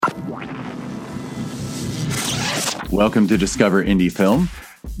Welcome to Discover Indie Film.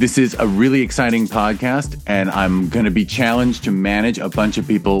 This is a really exciting podcast, and I'm going to be challenged to manage a bunch of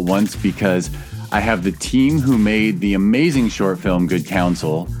people at once because I have the team who made the amazing short film Good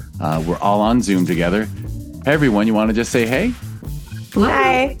Counsel. We're all on Zoom together. Hey, everyone, you want to just say hey?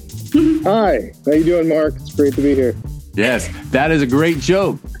 Hi. Hi. How you doing, Mark? It's great to be here. Yes, that is a great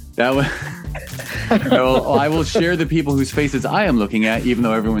joke. That was... I will share the people whose faces I am looking at, even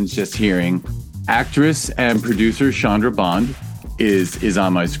though everyone's just hearing. Actress and producer Chandra Bond is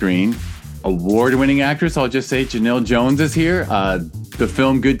on my screen. Award-winning actress, I'll just say, Janelle Jones is here. The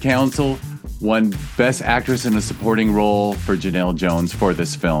film Good Counsel won Best Actress in a Supporting Role for Janelle Jones for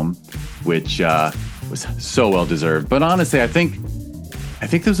this film, which was so well-deserved. But honestly, I think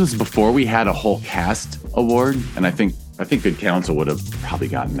this was before we had a whole cast award, and I think Good Counsel would have probably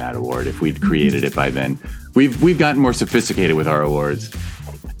gotten that award if we'd created it by then. We've gotten more sophisticated with our awards.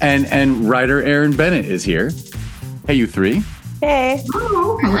 And writer Aaron Bennett is here. Hey, you three. Hey.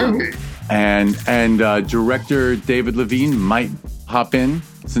 Oh, hello. And director David Levine might hop in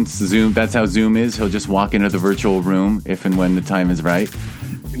since Zoom. That's how Zoom is. He'll just walk into the virtual room if and when the time is right.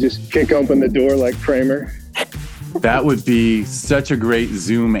 Just kick open the door like Kramer. That would be such a great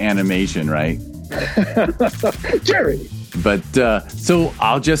Zoom animation, right? Jerry. But so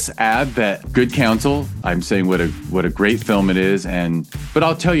I'll just add that Good Counsel, I'm saying what a great film it is, but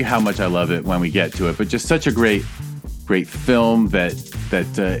I'll tell you how much I love it when we get to it. But just such a great film that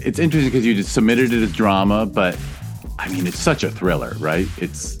it's interesting because you just submitted it as drama, but I mean it's such a thriller, right?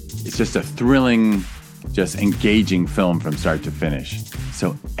 It's just a thrilling, just engaging film from start to finish.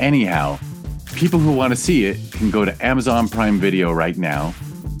 So anyhow, people who want to see it can go to Amazon Prime Video right now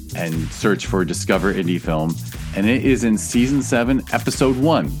and search for Discover Indie Film. And it is in season 7, episode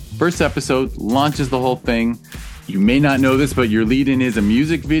 1. First episode launches the whole thing. You may not know this, but your lead-in is a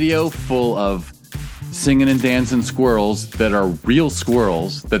music video full of singing and dancing squirrels that are real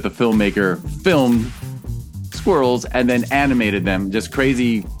squirrels that the filmmaker filmed squirrels and then animated them. Just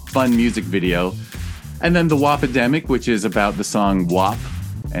crazy, fun music video. And then The WAPidemic, which is about the song WAP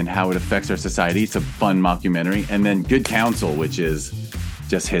and how it affects our society. It's a fun mockumentary. And then Good Counsel, which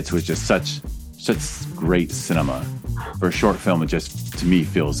hits such great cinema. For a short film, it just, to me,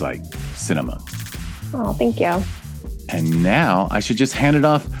 feels like cinema. Oh, thank you. And now I should just hand it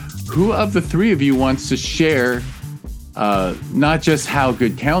off. Who of the three of you wants to share not just how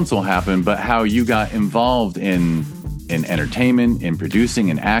Good Counsel happened, but how you got involved in entertainment, in producing,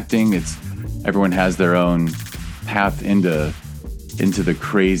 and acting? Everyone has their own path into the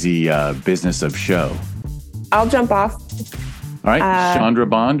crazy business of show. I'll jump off. All right, Chandra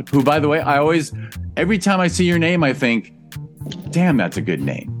Bond, who, by the way, every time I see your name, I think, damn, that's a good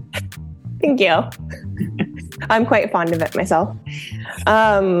name. Thank you. I'm quite fond of it myself.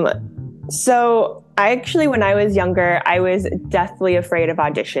 So when I was younger, I was deathly afraid of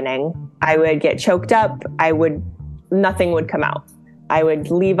auditioning. I would get choked up. Nothing would come out. I would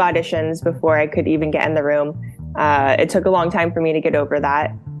leave auditions before I could even get in the room. It took a long time for me to get over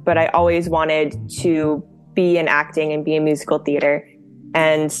that, but I always wanted to be in acting and be in musical theater.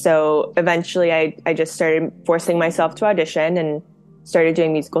 And so eventually I just started forcing myself to audition and started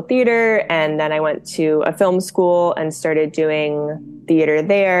doing musical theater. And then I went to a film school and started doing theater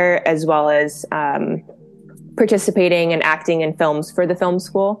there, as well as participating and acting in films for the film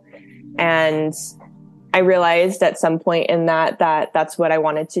school. And I realized at some point in that's what I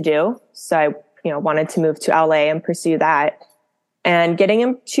wanted to do. So I wanted to move to LA and pursue that. And getting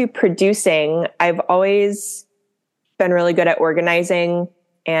into producing, I've always been really good at organizing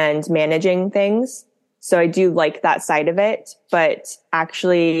and managing things. So I do like that side of it, but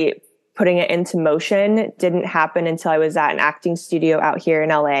actually putting it into motion didn't happen until I was at an acting studio out here in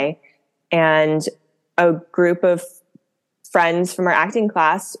LA. And a group of friends from our acting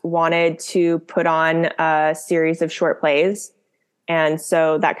class wanted to put on a series of short plays. And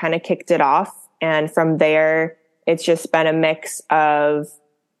so that kind of kicked it off. And from there, it's just been a mix of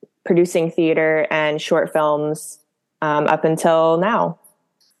producing theater and short films up until now.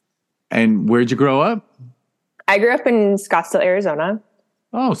 And where'd you grow up? I grew up in Scottsdale, Arizona.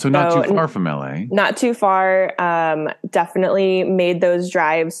 Oh, so not too far from LA. Not too far. Definitely made those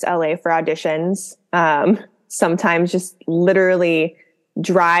drives to LA for auditions. Sometimes just literally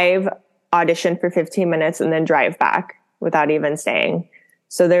drive, audition for 15 minutes, and then drive back without even staying.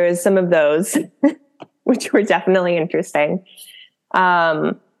 So there is some of those. Which were definitely interesting.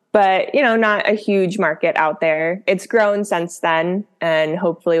 But, not a huge market out there. It's grown since then. And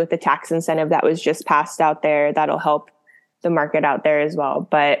hopefully with the tax incentive that was just passed out there, that'll help the market out there as well.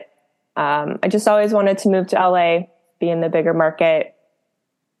 But I just always wanted to move to LA, be in the bigger market,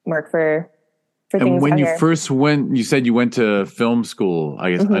 work for for And things when out you here. first went, you said you went to film school,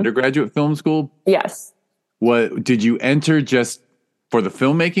 I guess undergraduate film school. Yes. What did you enter just for the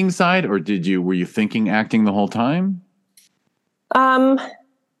filmmaking side, or were you thinking acting the whole time?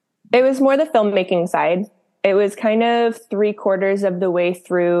 It was more the filmmaking side. It was kind of 3/4 of the way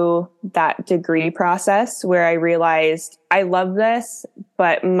through that degree process where I realized I love this,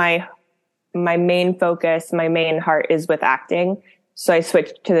 but my main focus, my main heart is with acting. So I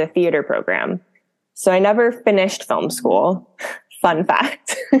switched to the theater program. So I never finished film school. Fun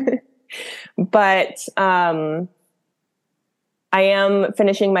fact. But I am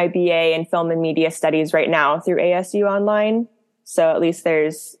finishing my BA in film and media studies right now through ASU Online. So at least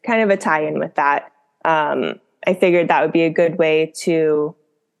there's kind of a tie-in with that. I figured that would be a good way to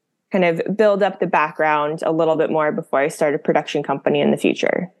kind of build up the background a little bit more before I start a production company in the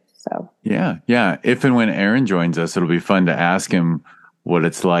future. So yeah. If and when Aaron joins us, it'll be fun to ask him what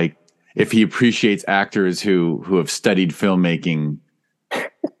it's like if he appreciates actors who have studied filmmaking,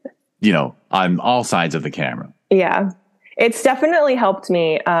 on all sides of the camera. Yeah, it's definitely helped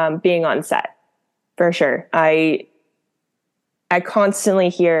me being on set for sure. I constantly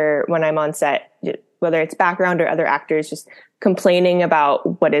hear when I'm on set, whether it's background or other actors, just complaining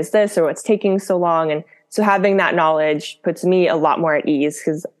about what is this or what's taking so long. And so having that knowledge puts me a lot more at ease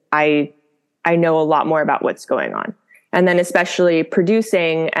because I know a lot more about what's going on. And then especially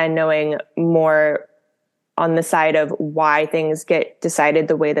producing and knowing more on the side of why things get decided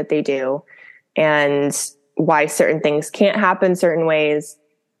the way that they do and why certain things can't happen certain ways.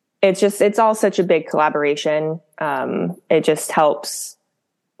 It's all such a big collaboration. It just helps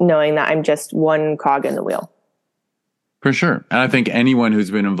knowing that I'm just one cog in the wheel. For sure. And I think anyone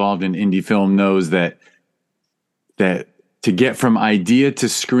who's been involved in indie film knows that to get from idea to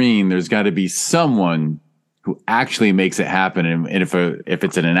screen, there's got to be someone who actually makes it happen. And if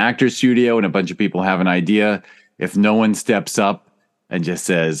it's in an actor's studio and a bunch of people have an idea, if no one steps up and just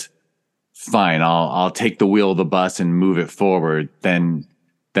says, fine, I'll take the wheel of the bus and move it forward, then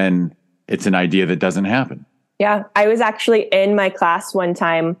it's an idea that doesn't happen. Yeah. I was actually in my class one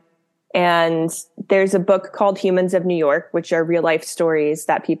time and there's a book called Humans of New York, which are real life stories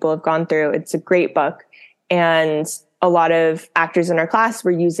that people have gone through. It's a great book. And a lot of actors in our class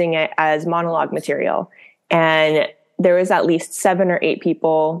were using it as monologue material. And there was at least 7 or 8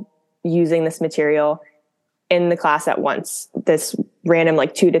 people using this material in the class at once, this random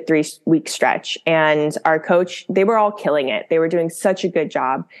 2 to 3 week stretch. And our coach, they were all killing it. They were doing such a good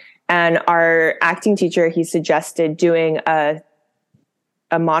job. And our acting teacher, he suggested doing a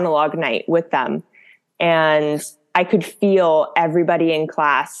monologue night with them. And I could feel everybody in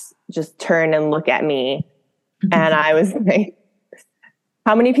class just turn and look at me. And I was like,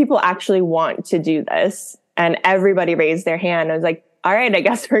 how many people actually want to do this? And everybody raised their hand. I was like, all right, I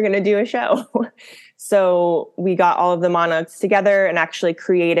guess we're going to do a show. So we got all of the monologues together and actually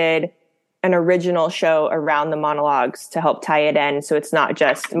created an original show around the monologues to help tie it in. So it's not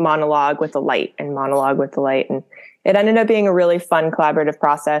just monologue with a light and monologue with the light. And it ended up being a really fun collaborative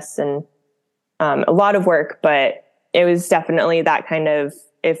process and a lot of work, but it was definitely that kind of,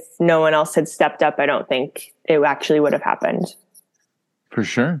 if no one else had stepped up, I don't think it actually would have happened. For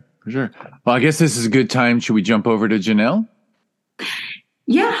sure. Well, I guess this is a good time. Should we jump over to Janelle?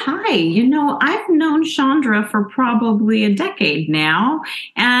 Yeah, hi. I've known Chandra for probably a decade now,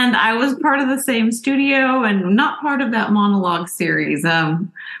 and I was part of the same studio and not part of that monologue series.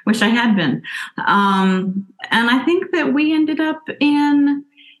 Wish I had been. And I think that we ended up in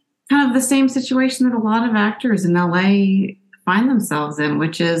kind of the same situation that a lot of actors in LA find themselves in,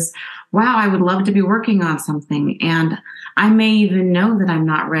 which is, wow, I would love to be working on something. And I may even know that I'm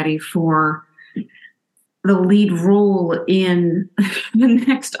not ready for the lead role in the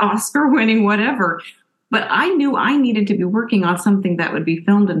next Oscar winning whatever. But I knew I needed to be working on something that would be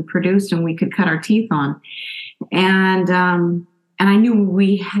filmed and produced and we could cut our teeth on. And I knew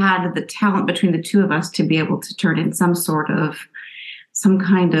we had the talent between the two of us to be able to turn in something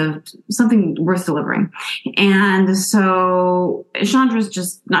worth delivering. And so Chandra's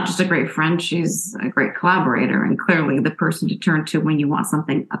just not just a great friend, she's a great collaborator and clearly the person to turn to when you want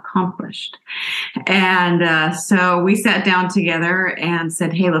something accomplished. And so we sat down together and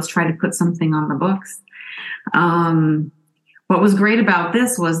said, hey, let's try to put something on the books. What was great about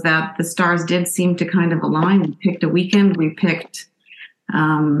this was that the stars did seem to kind of align. We picked a weekend, we picked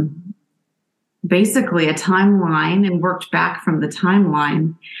basically a timeline and worked back from the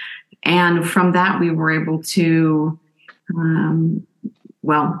timeline. And from that, we were able to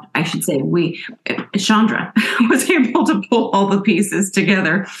well, I should say Chandra was able to pull all the pieces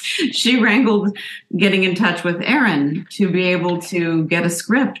together. She wrangled getting in touch with Aaron to be able to get a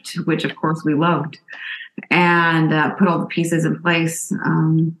script, which of course we loved, and put all the pieces in place.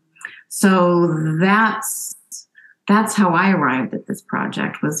 So that's how I arrived at this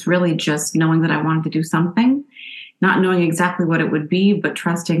project, was really just knowing that I wanted to do something, not knowing exactly what it would be, but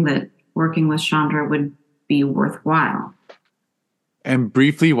trusting that working with Chandra would be worthwhile. And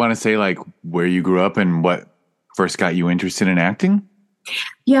briefly, you want to say like where you grew up and what first got you interested in acting?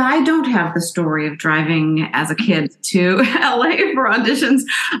 Yeah, I don't have the story of driving as a kid to LA for auditions.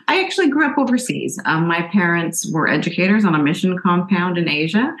 I actually grew up overseas. My parents were educators on a mission compound in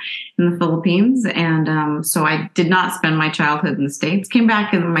Asia, in the Philippines. And so I did not spend my childhood in the States, came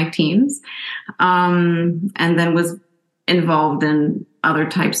back in my teens, and then was involved in other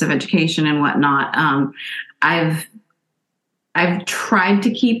types of education and whatnot. I've tried to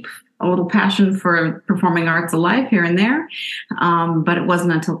keep a little passion for performing arts alive here and there. But it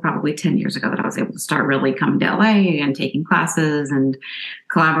wasn't until probably 10 years ago that I was able to start really coming to LA and taking classes and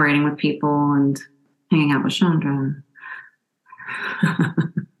collaborating with people and hanging out with Chandra.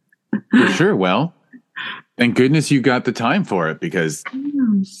 For sure. Well, thank goodness you got the time for it, because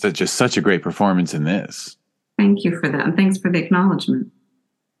such a great performance in this. Thank you for that. And thanks for the acknowledgement.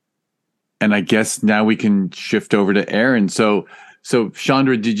 And I guess now we can shift over to Aaron. So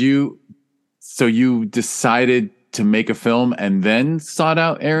Chandra, you decided to make a film and then sought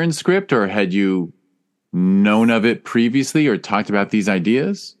out Aaron's script, or had you known of it previously or talked about these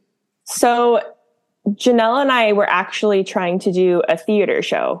ideas? So Janelle and I were actually trying to do a theater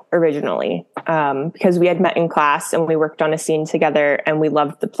show originally, because we had met in class and we worked on a scene together and we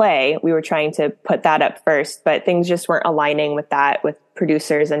loved the play. We were trying to put that up first, but things just weren't aligning with that, with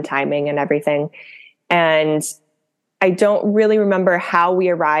producers and timing and everything. And I don't really remember how we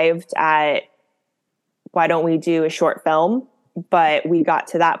arrived at why don't we do a short film, but we got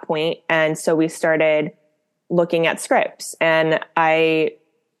to that point. And so we started looking at scripts, and I'm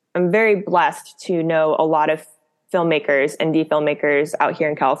very blessed to know a lot of filmmakers, indie filmmakers out here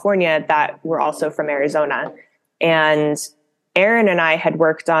in California that were also from Arizona. And Aaron and I had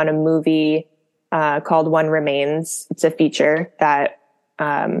worked on a movie called One Remains. It's a feature that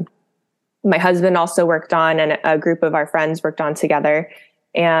my husband also worked on, and a group of our friends worked on together.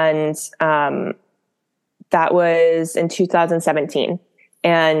 And that was in 2017.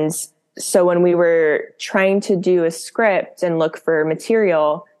 And so when we were trying to do a script and look for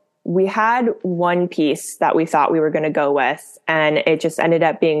material, we had one piece that we thought we were going to go with, and it just ended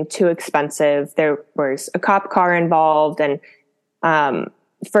up being too expensive. There was a cop car involved, and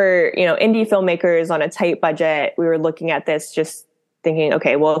for indie filmmakers on a tight budget, we were looking at this just thinking,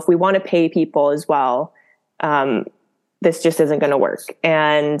 okay, well, if we want to pay people as well, this just isn't going to work.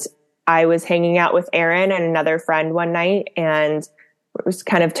 And I was hanging out with Aaron and another friend one night, and was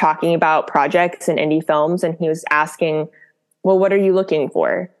kind of talking about projects and indie films, and he was asking, well, what are you looking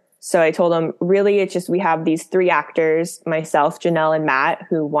for? So I told him, really, it's just we have these three actors, myself, Janelle, and Matt,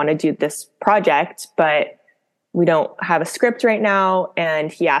 who want to do this project, but we don't have a script right now.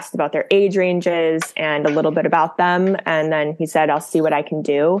 And he asked about their age ranges and a little bit about them. And then he said, I'll see what I can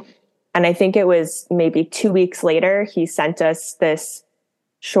do. And I think it was maybe 2 weeks later, he sent us this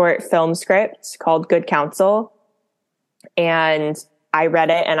short film script called Good Counsel. And I read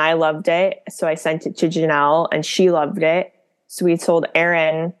it and I loved it. So I sent it to Janelle and she loved it. So we told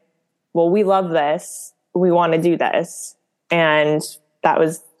Aaron, well, we love this. We want to do this. And that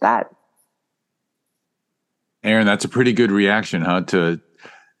was that. Aaron, that's a pretty good reaction, huh?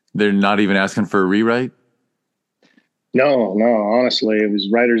 They're not even asking for a rewrite? No, honestly, it was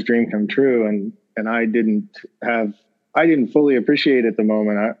writer's dream come true. And I didn't fully appreciate at the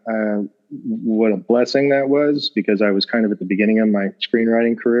moment what a blessing that was, because I was kind of at the beginning of my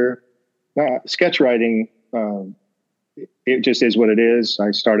screenwriting career. Sketch writing, it just is what it is.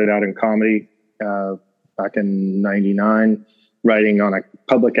 I started out in comedy back in '99, writing on a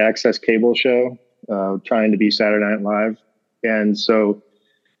public access cable show, trying to be Saturday Night Live. And so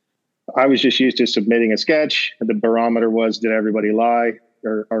I was just used to submitting a sketch. The barometer was, did everybody lie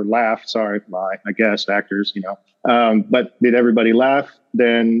or laugh? Sorry, lie, I guess, actors, but did everybody laugh?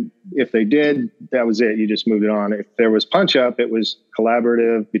 Then if they did, that was it. You just moved it on. If there was punch up, it was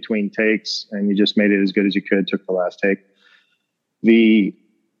collaborative between takes, and you just made it as good as you could, took the last take.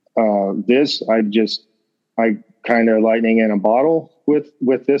 I kind of lightning in a bottle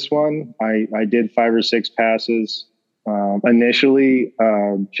with this one. I did 5 or 6 passes. Initially,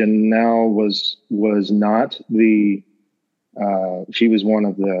 Janelle was not she was one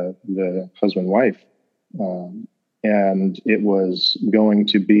of the husband wife and it was going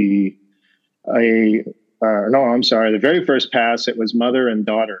to be the very first pass, it was mother and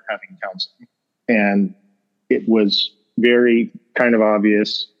daughter having counseling. And it was very kind of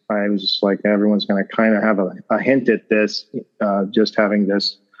obvious. I was just like, everyone's going to kind of have a hint at this, just having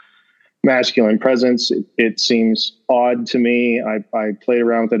this masculine presence. It seems odd to me. I played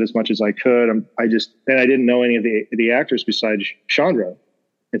around with it as much as I could. And I didn't know any of the actors besides Chandra.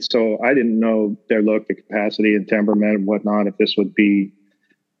 And so I didn't know their look, the capacity and temperament and whatnot, if this would be,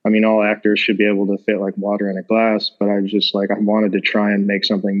 I mean, all actors should be able to fit like water in a glass, but I was just like, I wanted to try and make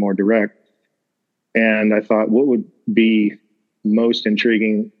something more direct. And I thought, what would be most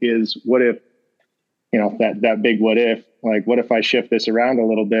intriguing is what if, that big what if, like, what if I shift this around a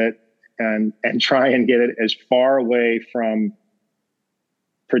little bit and try and get it as far away from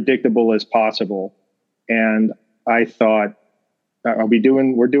predictable as possible. And I thought,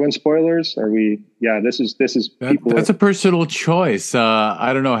 we're doing spoilers? Are we? Yeah, this is people. That's a personal choice.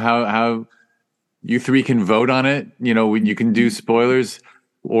 I don't know how you three can vote on it. You can do spoilers,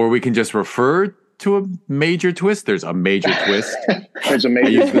 or we can just refer to a major twist. There's a major twist. There's a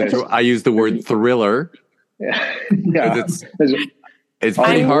major twist. I use the word thriller. Yeah. It's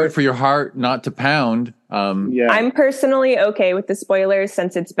pretty hard for your heart not to pound. I'm personally okay with the spoilers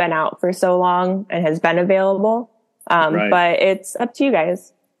since it's been out for so long and has been available. Right. But it's up to you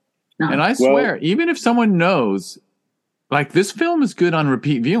guys. And I swear, even if someone knows, like, this film is good on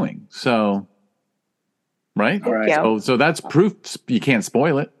repeat viewing. So, right? All right. So that's proof you can't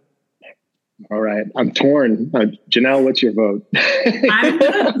spoil it. All right. I'm torn. Janelle, what's your vote? I'm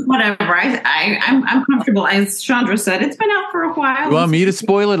good. Whatever. I'm comfortable. As Chandra said, it's been out for a while. You want me to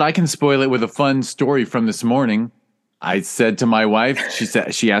spoil it? I can spoil it with a fun story from this morning. I said to my wife,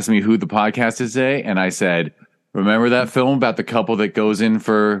 she asked me who the podcast is today, and I said, remember that film about the couple that goes in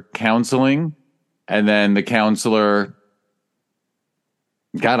for counseling, and then the counselor,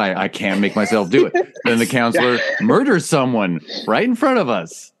 God, I can't make myself do it. Then the counselor murders someone right in front of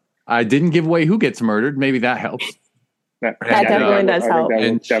us. I didn't give away who gets murdered. Maybe that helps. That definitely does help.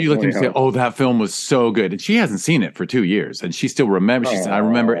 And she looked at me and said, "Oh, that film was so good." And she hasn't seen it for 2 years, and she still remembers. She said, "I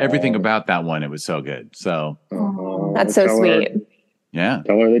remember everything about that one. It was so good." So that's so sweet. Yeah.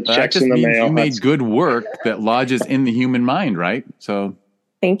 Tell her the checks in the mail. You made good work that lodges in the human mind, right? So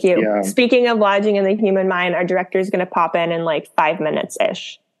thank you. Yeah. Speaking of lodging in the human mind, our director is going to pop in like 5 minutes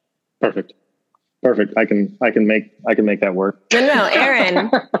ish. Perfect. I can make that work. No, Aaron,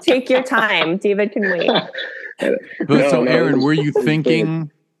 take your time. David can wait. So Aaron, were you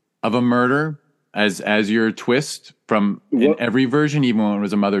thinking of a murder as your twist from in every version, even when it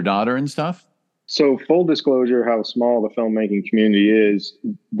was a mother-daughter and stuff? So full disclosure, how small the filmmaking community is.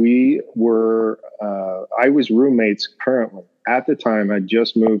 I was roommates currently. At the time, I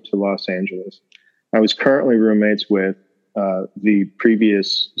just moved to Los Angeles. I was currently roommates with the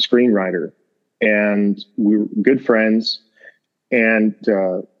previous screenwriter, and we were good friends. And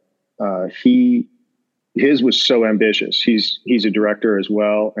his was so ambitious. He's a director as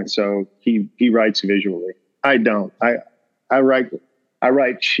well, and so he writes visually. I don't. I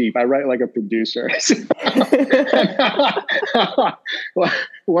write cheap. I write like a producer.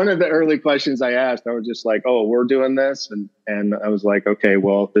 One of the early questions I asked, I was just like, "Oh, we're doing this," and I was like, "Okay,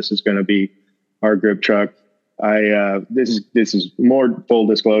 well, this is going to be our grip truck." This is more full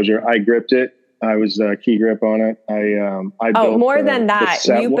disclosure. I gripped it. I was key grip on it. I built more than that.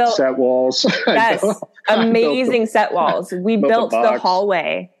 You built set walls. Yes, amazing set walls. We built the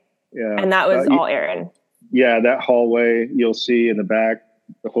hallway. Yeah, and that was all Aaron. Yeah, that hallway you'll see in the back.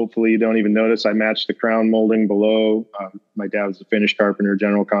 Hopefully you don't even notice. I matched the crown molding below. My dad was a finish carpenter,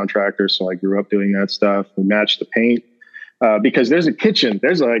 general contractor, so I grew up doing that stuff. We matched the paint because there's a kitchen.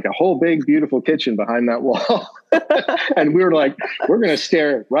 There's like a whole big, beautiful kitchen behind that wall. And we were like, we're going to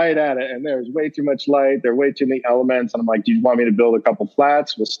stare right at it. And there's way too much light. There are way too many elements. And I'm like, do you want me to build a couple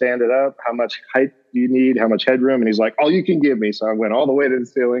flats? We'll stand it up. How much height do you need? How much headroom? And he's like, all you can give me. So I went all the way to the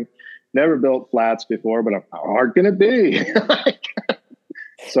ceiling. Never built flats before, but how hard can it be?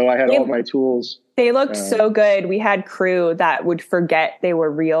 So I had all my tools. They looked so good. We had crew that would forget they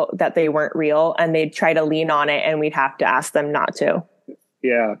were real, that they weren't real, and they'd try to lean on it, and we'd have to ask them not to.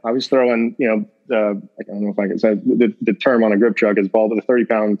 Yeah, I was throwing, I don't know if I can say the term on a grip truck is the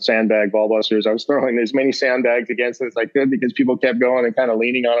 30-pound sandbag ball busters. I was throwing as many sandbags against it as I could because people kept going and kind of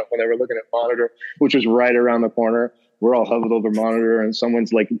leaning on it when they were looking at monitor, which was right around the corner. We're all huddled over monitor, and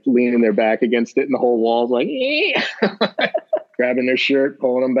someone's like leaning their back against it, and the whole wall's like grabbing their shirt,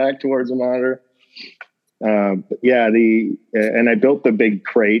 pulling them back towards the monitor. And I built the big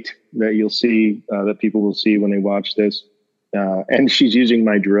crate that you'll see, that people will see when they watch this. and she's using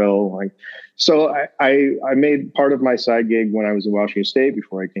my drill. Like, so I made part of my side gig when I was in Washington State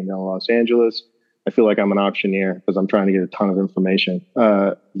before I came down to Los Angeles. I feel like I'm an auctioneer because I'm trying to get a ton of information.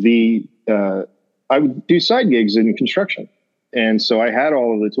 I would do side gigs in construction. And so I had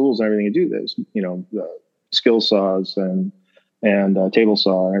all of the tools and everything to do this, skill saws and table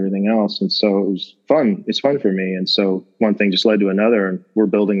saw and everything else. And so it was fun. It's fun for me. And so one thing just led to another, and we're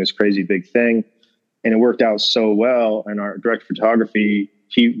building this crazy big thing, and it worked out so well. And our director of photography,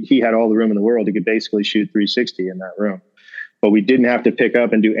 he had all the room in the world. He could basically shoot 360 in that room, but we didn't have to pick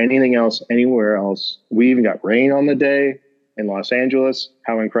up and do anything else anywhere else. We even got rain on the day in Los Angeles.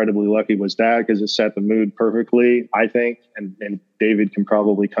 How incredibly lucky was that? Because it set the mood perfectly, I think. And David can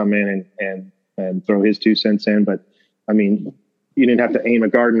probably come in and throw his 2 cents in. But I mean, you didn't have to aim a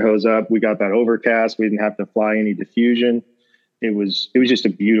garden hose up. We got that overcast. We didn't have to fly any diffusion. It was just a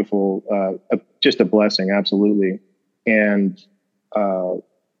beautiful, just a blessing. Absolutely. And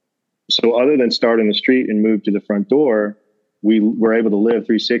so other than start in the street and move to the front door, we were able to live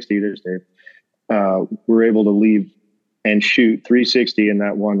 360. There's Dave. We were able to leave and shoot 360 in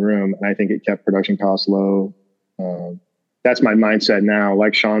that one room. And I think it kept production costs low. That's my mindset now.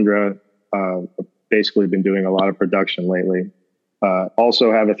 Like Chandra, basically been doing a lot of production lately.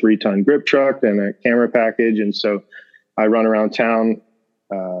 Also have a 3-ton grip truck and a camera package. And so I run around town,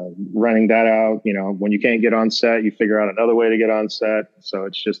 running that out. When you can't get on set, you figure out another way to get on set. So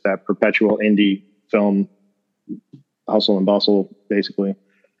it's just that perpetual indie film hustle and bustle, basically.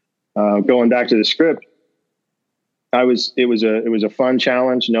 Going back to the script, it was a fun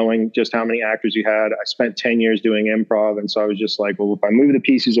challenge knowing just how many actors you had. I spent 10 years doing improv. And so I was just like, well, if I move the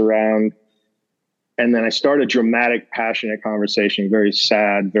pieces around, and then I start a dramatic, passionate conversation, very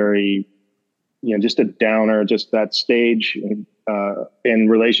sad, very, just a downer, just that stage in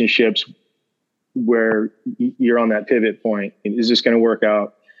relationships where you're on that pivot point. Is this going to work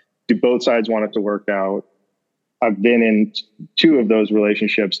out? Do both sides want it to work out? I've been in 2 of those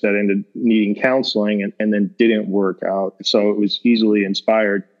relationships that ended needing counseling and then didn't work out. So it was easily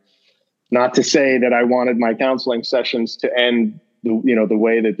inspired. Not to say that I wanted my counseling sessions to end the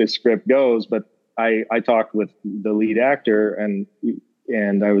way that this script goes, but I talked with the lead actor and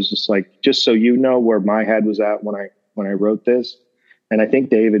I was just like, just so you know where my head was at when I wrote this. And I think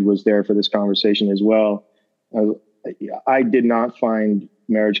David was there for this conversation as well. I did not find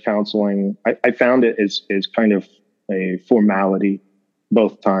marriage counseling. I found it as kind of a formality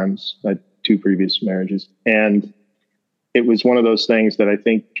both times at 2 previous marriages. And it was one of those things that I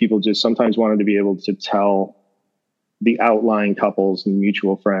think people just sometimes wanted to be able to tell the outlying couples and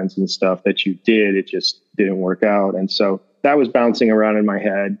mutual friends and stuff that you did. It just didn't work out. And so that was bouncing around in my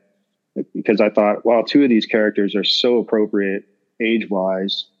head because I thought, well, 2 of these characters are so appropriate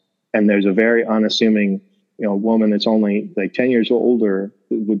age-wise. And there's a very unassuming, woman that's only like 10 years older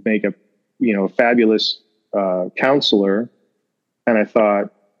would make a, fabulous counselor. And I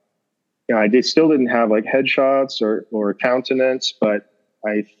thought, I still didn't have like headshots or countenance, but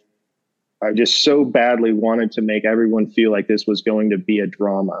I just so badly wanted to make everyone feel like this was going to be a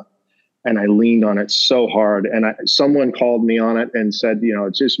drama. And I leaned on it so hard. And someone called me on it and said,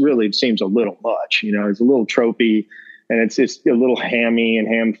 it seems a little much, it's a little tropey. And it's just a little hammy and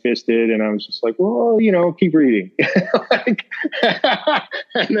ham-fisted. And I was just like, well, keep reading. And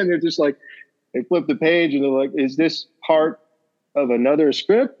then they're just like, they flip the page and they're like, is this part of another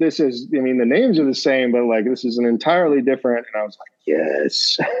script? This is, the names are the same, but like, this is an entirely different. And I was like,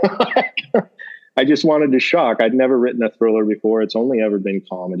 yes. I just wanted to shock. I'd never written a thriller before. It's only ever been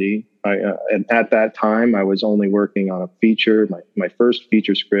comedy. And at that time, I was only working on a feature, my first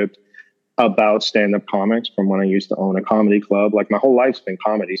feature script about stand-up comics from when I used to own a comedy club. Like my whole life's been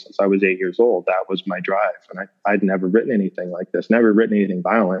comedy since I was 8 years old. That was my drive. And I'd never written anything like this, never written anything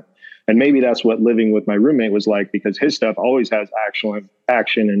violent. And maybe that's what living with my roommate was like, because his stuff always has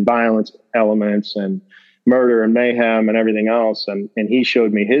action and violence elements and murder and mayhem and everything else. And he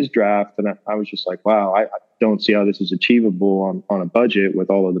showed me his draft and I was just like, wow, I don't see how this is achievable on a budget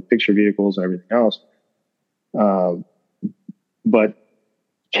with all of the picture vehicles and everything else. But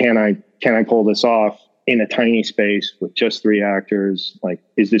can I pull this off in a tiny space with just 3 actors? Like,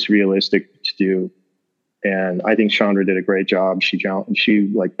 is this realistic to do? And I think Chandra did a great job.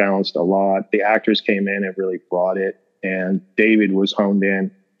 She like balanced a lot. The actors came in and really brought it. And David was honed in.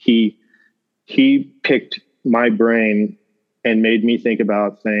 He picked my brain and made me think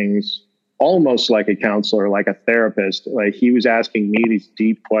about things almost like a counselor, like a therapist. Like he was asking me these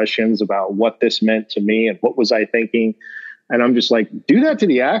deep questions about what this meant to me and what was I thinking. And I'm just like, do that to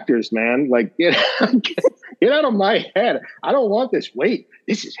the actors, man. Like, get out of my head. I don't want this weight.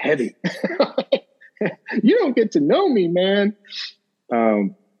 This is heavy. You don't get to know me, man.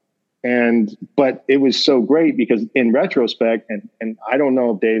 But it was so great because in retrospect, and I don't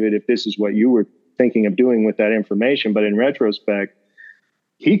know, David, if this is what you were thinking of doing with that information, but in retrospect,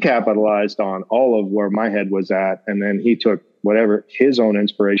 he capitalized on all of where my head was at. And then he took whatever his own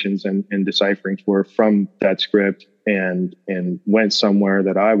inspirations and decipherings were from that script and went somewhere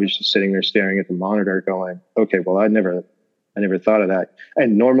that I was just sitting there staring at the monitor going, okay, well, I never thought of that.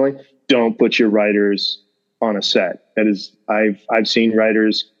 And normally don't put your writers on a set. That is, I've seen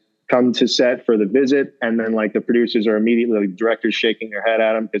writers come to set for the visit, and then like the producers are immediately, like, directors shaking their head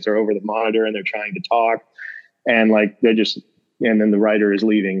at them because they're over the monitor and they're trying to talk, and like and then the writer is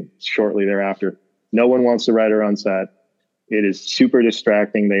leaving shortly thereafter. No one wants the writer on set. It is super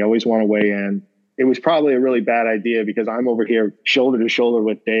distracting. They always want to weigh in. It was probably a really bad idea because I'm over here shoulder to shoulder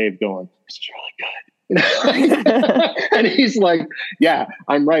with Dave going, this is really good. And he's like, yeah,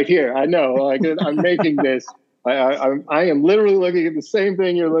 I'm right here. I know, like, I'm making this. I am literally looking at the same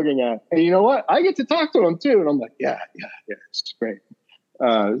thing you're looking at. And you know what? I get to talk to him too. And I'm like, yeah, it's great.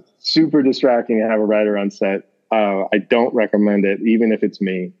 Super distracting to have a writer on set. I don't recommend it, even if it's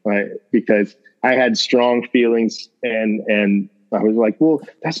me, right? Because I had strong feelings and I was like, well,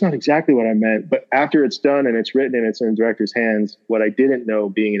 that's not exactly what I meant. But after it's done and it's written and it's in the director's hands, what I didn't know,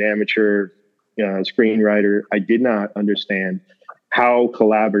 being an amateur screenwriter, I did not understand how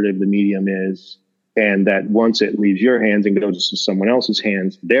collaborative the medium is. And that once it leaves your hands and goes to someone else's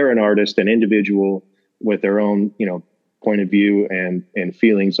hands, they're an artist, an individual with their own, point of view and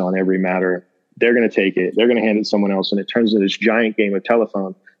feelings on every matter. They're going to take it. They're going to hand it to someone else. And it turns into this giant game of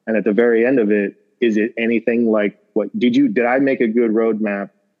telephone. And at the very end of it, is it anything like did I make a good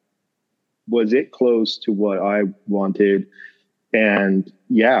roadmap? Was it close to what I wanted? And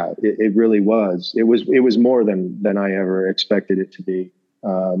yeah, it really was. It was more than I ever expected it to be.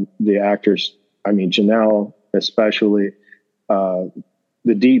 The actors, I mean, Janelle, especially, the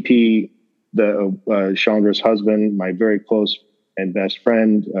DP, Chandra's husband, my very close and best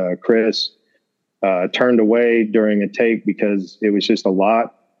friend, Chris, turned away during a take because it was just a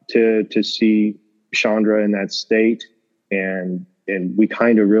lot to see Chandra in that state. And we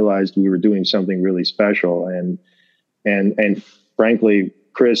kind of realized we were doing something really special. And frankly,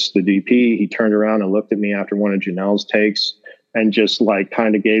 Chris, the DP, he turned around and looked at me after one of Janelle's takes and just like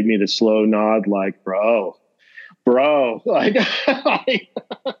kind of gave me the slow nod, like, bro, like,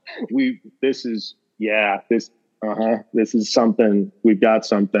 this is something, we've got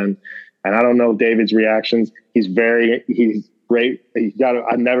something. And I don't know David's reactions. He's great.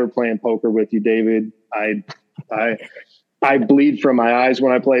 I'm never playing poker with you, David. I bleed from my eyes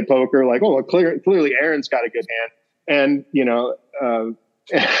when I play poker. Like, oh, clearly Aaron's got a good hand, and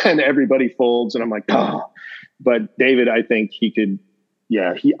and everybody folds, and I'm like, oh. But David, I think he could.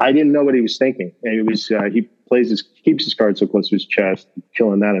 Yeah, I didn't know what he was thinking, and it was he keeps his cards so close to his chest,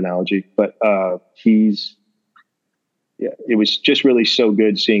 killing that analogy. But it was just really so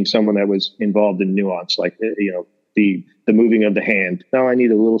good seeing someone that was involved in nuance, like the moving of the hand. Now I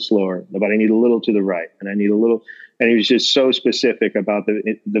need a little slower, but I need a little to the right, and I need a little. And he was just so specific about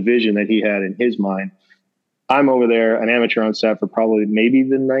the vision that he had in his mind. I'm over there, an amateur on set for probably maybe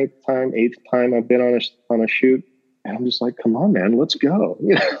the 8th time I've been on a shoot, and I'm just like, come on, man, let's go.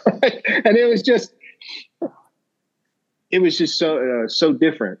 And it was just so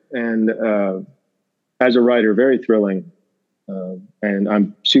different, and as a writer, very thrilling. And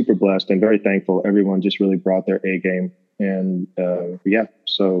I'm super blessed and very thankful. Everyone just really brought their A game, and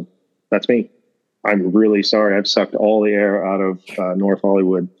so that's me. I'm really sorry. I've sucked all the air out of North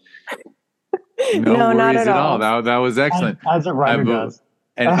Hollywood. No worries not at all. That was excellent. As a writer does.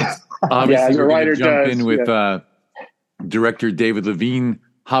 And it's obviously we're going to jump in with director David Levine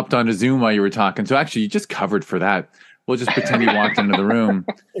hopped on a Zoom while you were talking. So actually you just covered for that. We'll just pretend you walked into the room.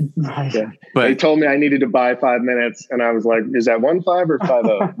 Yeah. But they told me I needed to buy 5 minutes, and I was like, is that 1 5 or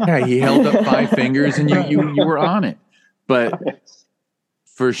 5-0? Yeah, he held up 5 fingers and you were on it. But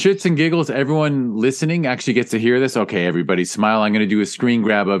for shits and giggles, everyone listening actually gets to hear this. Okay, everybody smile. I'm going to do a screen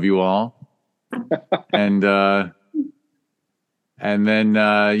grab of you all. And then,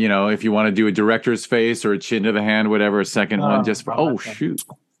 if you want to do a director's face or a chin to the hand, whatever, a second one, just for, shoot.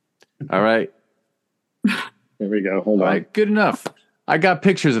 All right. There we go. Hold on. All right, good enough. I got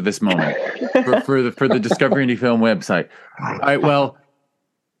pictures of this moment for the Discovery Indie Film website. All right, well,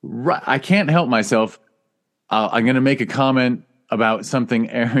 I can't help myself. I'm going to make a comment about something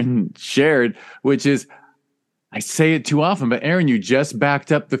Aaron shared, which is, I say it too often, but Aaron, you just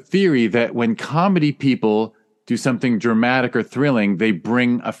backed up the theory that when comedy people do something dramatic or thrilling, they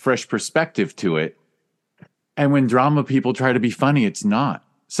bring a fresh perspective to it. And when drama people try to be funny, it's not.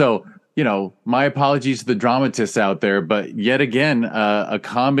 So my apologies to the dramatists out there, but yet again, a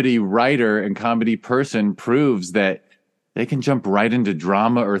comedy writer and comedy person proves that they can jump right into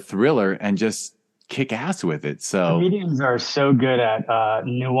drama or thriller and just kick ass with it. So comedians are so good at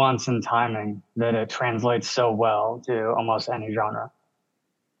nuance and timing that it translates so well to almost any genre.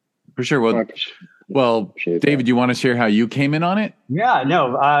 For sure. Well, David, you want to share how you came in on it? Yeah,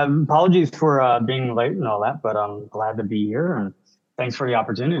 no, apologies for being late and all that, but I'm glad to be here and thanks for the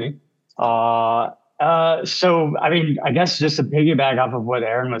opportunity. So, I mean, I guess just to piggyback off of what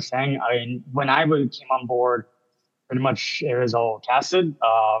Aaron was saying, I mean, when I came on board, pretty much it was all casted,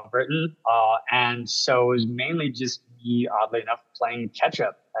 written, and so it was mainly just me, oddly enough, playing catch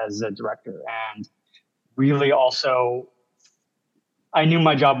up as a director. And really also, I knew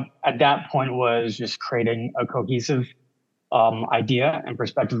my job at that point was just creating a cohesive idea and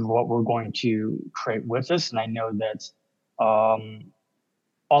perspective of what we're going to create with this. And I know that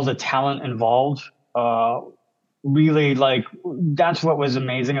all the talent involved, really that's what was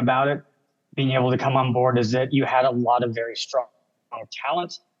amazing about it. Being able to come on board is that you had a lot of very strong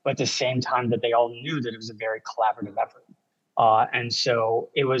talent, but at the same time that they all knew that it was a very collaborative effort. And so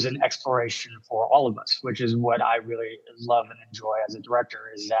it was an exploration for all of us, which is what I really love and enjoy as a director,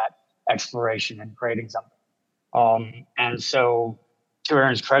 is that exploration and creating something. And so to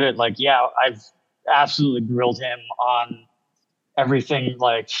Aaron's credit, I've absolutely grilled him on everything,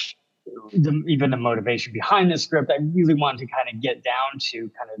 even the motivation behind the script. I really wanted to kind of get down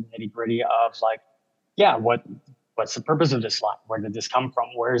to kind of nitty gritty of what's the purpose of this line? Where did this come from?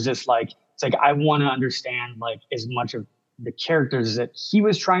 Where is this it's I want to understand as much of the characters that he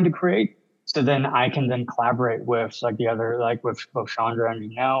was trying to create. So then I can then collaborate with the other, with both Chandra and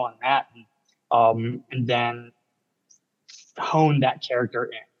Janelle and Matt, and then hone that character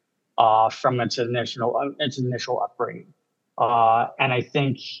in from its initial upbringing. And I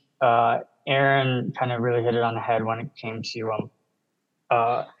think Aaron kind of really hit it on the head when it came to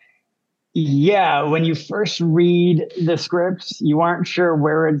when you first read the script, you aren't sure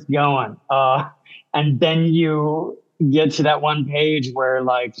where it's going. And then you get to that one page where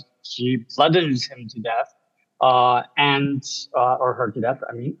she bludgeons him to death, or her to death,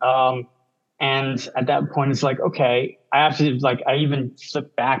 I mean. And at that point it's okay, I have to I even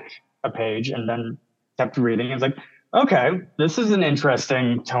flipped back a page and then kept reading. It's okay, this is an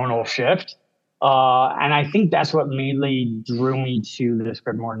interesting tonal shift. And I think that's what mainly drew me to the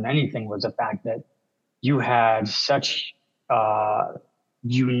script more than anything, was the fact that you had such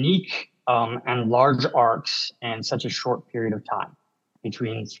unique and large arcs in such a short period of time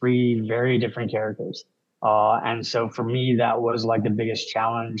between three very different characters. And so for me, that was the biggest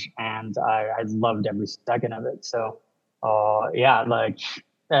challenge, and I loved every second of it. So,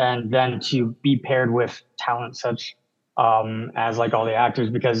 and then to be paired with talent such as all the actors,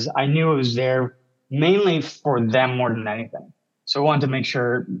 because I knew it was there mainly for them more than anything. So I wanted to make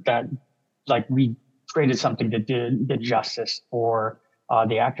sure that we created something that did justice for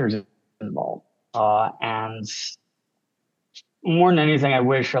the actors involved. And more than anything, I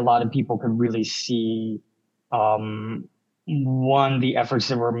wish a lot of people could really see the efforts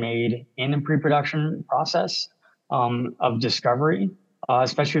that were made in the pre-production process of Discovery,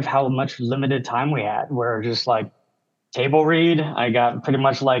 especially with how much limited time we had, where just table read, I got pretty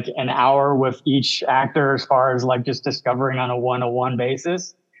much an hour with each actor as far as just discovering on a one-on-one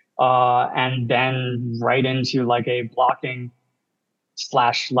basis, and then right into a blocking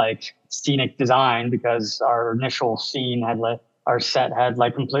 / scenic design, because our initial scene had our set had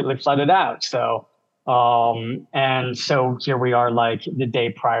completely flooded out. So and so here we are the day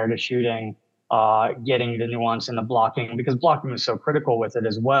prior to shooting, getting the nuance in the blocking, because blocking was so critical with it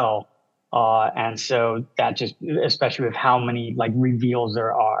as well. And so that just, especially with how many reveals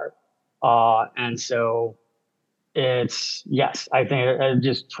there are. And so it's, yes, I think it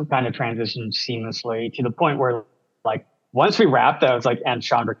just kind of transitioned seamlessly to the point where once we wrapped, I was and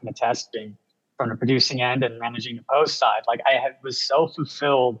Chandra can attest, being from the producing end and managing the post side, was so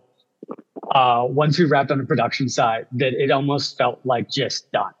fulfilled once we wrapped on the production side that it almost felt just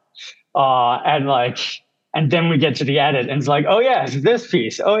done. And then we get to the edit and it's oh yeah, it's this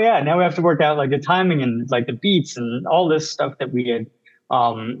piece. Oh yeah, now we have to work out the timing and the beats and all this stuff that we had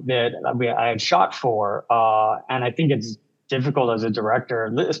I had shot for. And I think it's difficult as a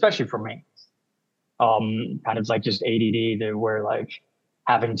director, especially for me. Kind of just ADD, that we're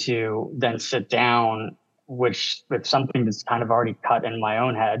having to then sit down, with something that's kind of already cut in my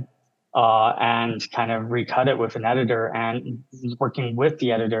own head, and kind of recut it with an editor, and working with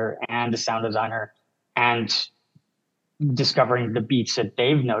the editor and the sound designer, and discovering the beats that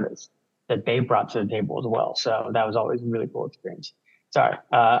they've noticed that they brought to the table as well. So that was always a really cool experience. Sorry.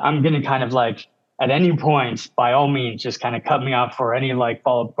 I'm going to kind of like, at any point, by all means, just kind of cut me off for any like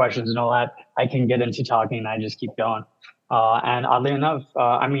follow-up questions and all that. I can get into talking and I just keep going. And oddly enough,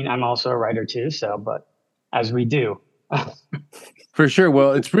 I mean, I'm also a writer too. So, but as we do. For sure.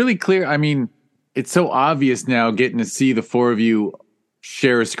 Well, it's really clear. I mean, it's so obvious now getting to see the four of you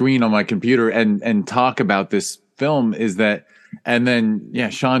share a screen on my computer and talk about this film is that, and then, yeah,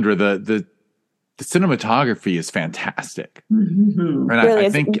 Chandra, the cinematography is fantastic. Mm-hmm. And really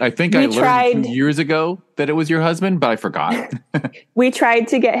I think I learned 2 years ago that it was your husband, but I forgot. We tried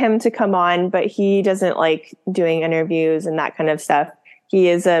to get him to come on, but he doesn't like doing interviews and that kind of stuff. He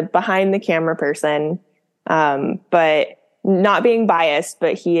is a behind the camera person, but not being biased,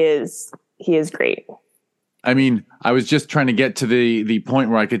 but he is great. I mean, I was just trying to get to the point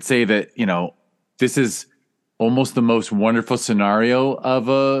where I could say that, you know, this is almost the most wonderful scenario of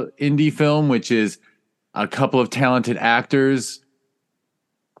a indie film, which is a couple of talented actors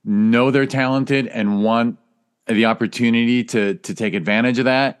know they're talented and want the opportunity to take advantage of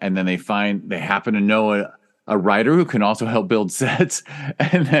that. And then they happen to know a writer who can also help build sets.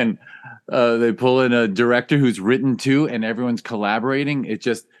 And then they pull in a director who's written too, and everyone's collaborating.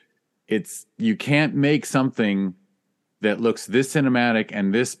 You can't make something that looks this cinematic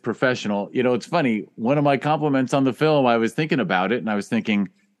and this professional. You know, it's funny. One of my compliments on the film, I was thinking about it and I was thinking,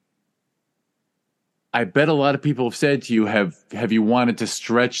 I bet a lot of people have said to you, have you wanted to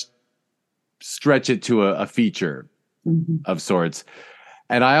stretch it to a feature of sorts?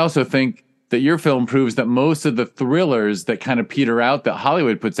 And I also think that your film proves that most of the thrillers that kind of peter out that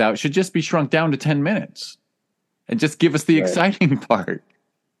Hollywood puts out should just be shrunk down to 10 minutes and just give us the exciting part.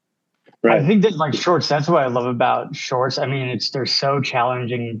 Right. I think that like shorts, that's what I love about shorts. I mean, they're so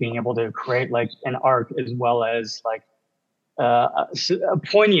challenging being able to create like an arc as well as like a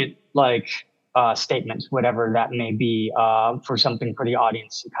poignant like statement, whatever that may be, for something for the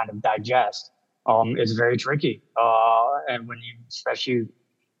audience to kind of digest. Is very tricky. And when you, especially,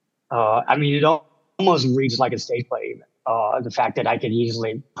 I mean, it almost reads like a stage play. Even the fact that I could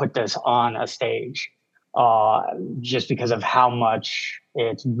easily put this on a stage, just because of how much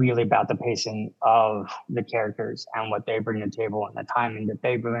it's really about the pacing of the characters and what they bring to the table and the timing that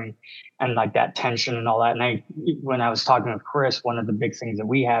they bring and like that tension and all that. And when I was talking with Chris, one of the big things that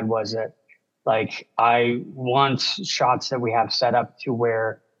we had was that like, I want shots that we have set up to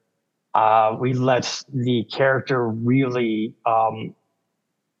where, we let the character really,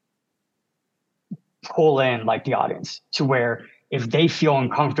 pull in like the audience to where if they feel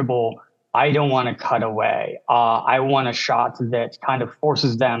uncomfortable, I don't want to cut away. I want a shot that kind of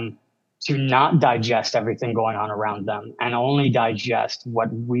forces them to not digest everything going on around them and only digest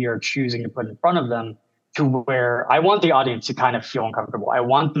what we are choosing to put in front of them, to where I want the audience to kind of feel uncomfortable. I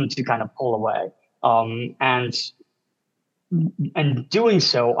want them to kind of pull away. And doing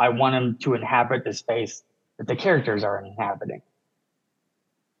so, I want them to inhabit the space that the characters are inhabiting.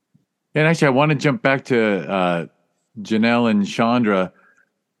 And actually, I want to jump back to Janelle and Chandra.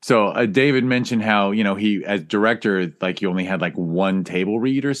 So David mentioned how, you know, he, as director, like you only had like one table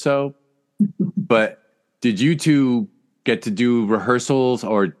read or so. But did you two get to do rehearsals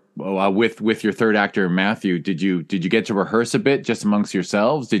or with your third actor, Matthew? Did you get to rehearse a bit just amongst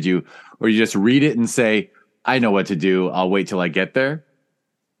yourselves? Or you just read it and say, I know what to do, I'll wait till I get there?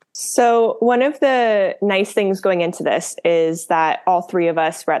 So one of the nice things going into this is that all three of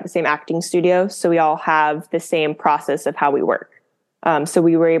us were at the same acting studio. So we all have the same process of how we work. So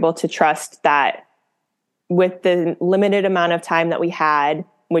we were able to trust that with the limited amount of time that we had,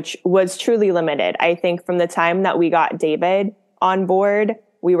 which was truly limited. I think from the time that we got David on board,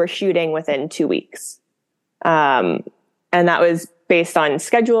 we were shooting within 2 weeks. And that was based on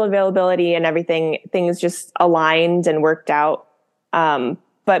schedule availability and everything. Things just aligned and worked out.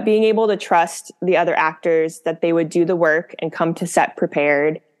 But being able to trust the other actors that they would do the work and come to set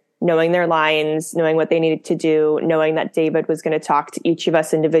prepared, knowing their lines, knowing what they needed to do, knowing that David was going to talk to each of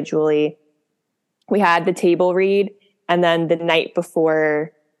us individually. We had the table read. And then the night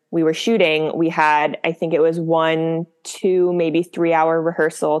before we were shooting, we had, I think it was 1, 2, maybe 3 hour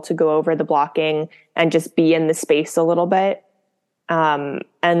rehearsal to go over the blocking and just be in the space a little bit. And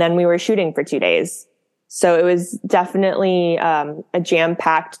then we were shooting for 2 days. So it was definitely a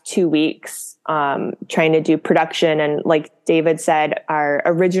jam-packed 2 weeks trying to do production. And like David said, our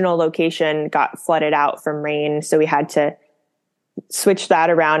original location got flooded out from rain. So we had to switch that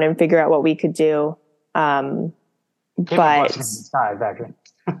around and figure out what we could do. But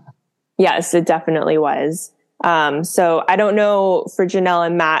yes, it definitely was. So I don't know for Janelle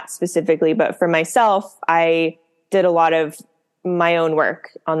and Matt specifically, but for myself, I did a lot of my own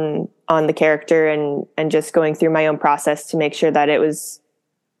work on the character and just going through my own process to make sure that it was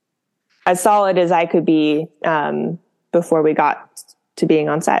as solid as I could be before we got to being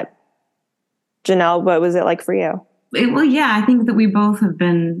on set. Janelle, what was it like for you? Well, yeah, I think that we both have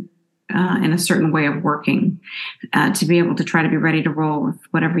been in a certain way of working to be able to try to be ready to roll with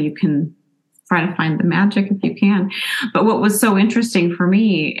whatever you can, try to find the magic if you can. But what was so interesting for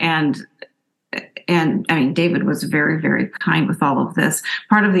me, and I mean, David was very, very kind with all of this.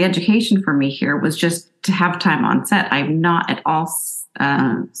 Part of the education for me here was just to have time on set. I'm not at all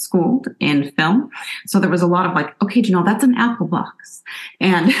schooled in film. So there was a lot of like, okay, Janelle, that's an apple box.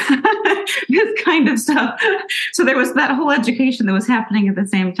 And this kind of stuff. So there was that whole education that was happening at the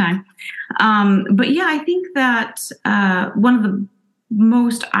same time. But yeah, I think that one of the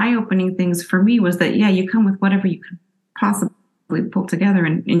most eye-opening things for me was that, yeah, you come with whatever you could possibly pull together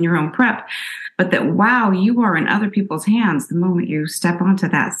in your own prep, but that, wow, you are in other people's hands the moment you step onto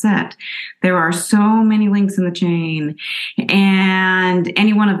that set. There are so many links in the chain, and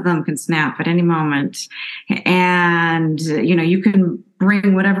any one of them can snap at any moment. And, you know, you can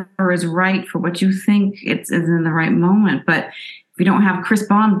bring whatever is right for what you think is in the right moment. But if you don't have Chris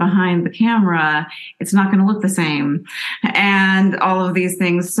Bond behind the camera, it's not going to look the same, and all of these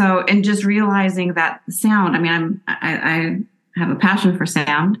things. So, and just realizing that sound, I mean, I have a passion for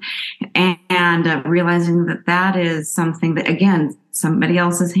sound, and realizing that that is something that, again, somebody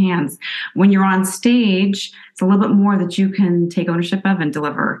else's hands. When you're on stage, it's a little bit more that you can take ownership of and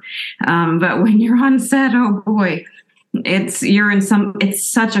deliver. But when you're on set, oh boy, it's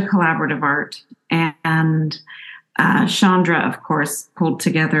such a collaborative art. And Chandra, of course, pulled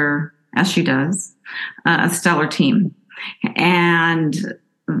together, as she does, a stellar team. And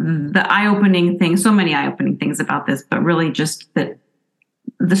the eye-opening thing, so many eye-opening things about this, but really just that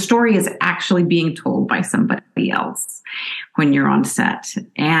the story is actually being told by somebody else when you're on set,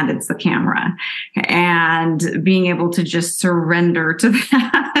 and it's the camera, and being able to just surrender to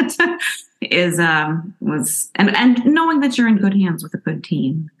that and knowing that you're in good hands with a good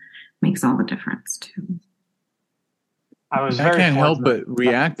team makes all the difference too. I can't help but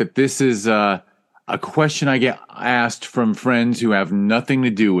react that this is a question I get asked from friends who have nothing to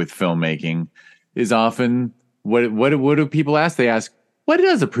do with filmmaking. Is often what do people ask? They ask, what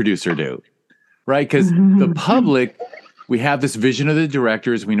does a producer do? Right? Because the public, we have this vision of the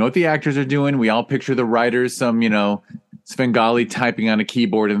directors. We know what the actors are doing. We all picture the writers, some, Svengali typing on a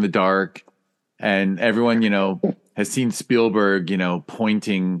keyboard in the dark. And everyone, has seen Spielberg,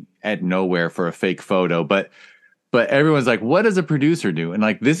 pointing at nowhere for a fake photo. But everyone's like, what does a producer do? And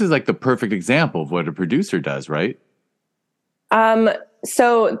like, this is like the perfect example of what a producer does, right?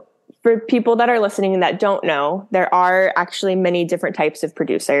 So for people that are listening that don't know, there are actually many different types of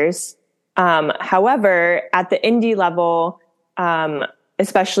producers. However, at the indie level,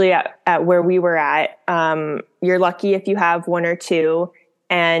 especially at where we were at, you're lucky if you have one or two,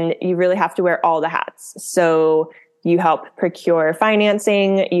 and you really have to wear all the hats. So you help procure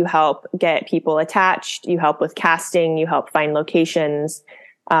financing, you help get people attached, you help with casting, you help find locations.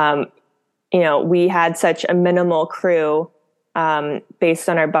 We had such a minimal crew, based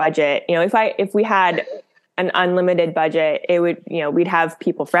on our budget. If we had an unlimited budget, it would, we'd have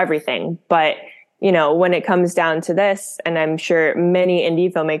people for everything. But, when it comes down to this, and I'm sure many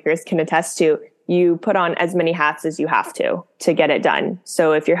indie filmmakers can attest to, you put on as many hats as you have to get it done.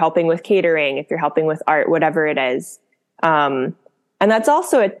 So if you're helping with catering, if you're helping with art, whatever it is. And that's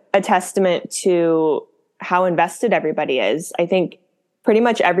also a testament to how invested everybody is. I think pretty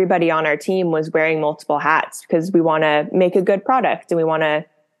much everybody on our team was wearing multiple hats because we want to make a good product and we want to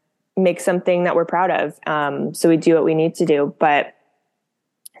make something that we're proud of. So we do what we need to do. But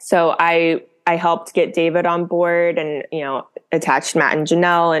so I helped get David on board and, attached Matt and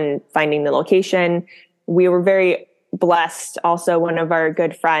Janelle and finding the location. We were very blessed. Also, one of our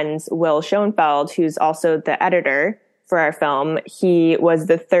good friends, Will Schoenfeld, who's also the editor for our film, he was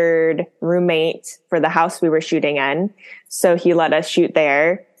the third roommate for the house we were shooting in. So he let us shoot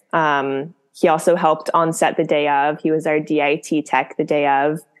there. He also helped on set the day of. He was our DIT tech the day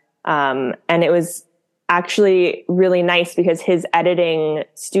of. And it was actually really nice because his editing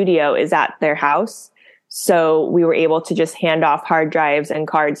studio is at their house. So we were able to just hand off hard drives and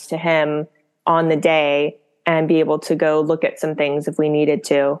cards to him on the day and be able to go look at some things if we needed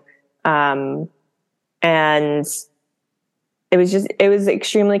to. And it was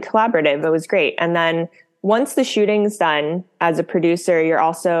extremely collaborative. It was great. And then once the shooting's done, as a producer, you're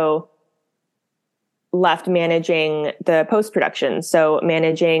also left managing the post-production. So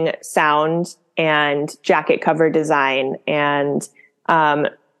managing sound and jacket cover design and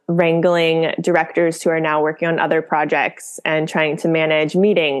wrangling directors who are now working on other projects and trying to manage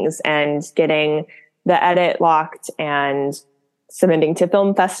meetings and getting the edit locked and submitting to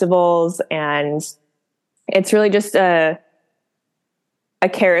film festivals. And it's really just a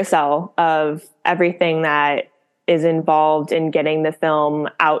carousel of everything that is involved in getting the film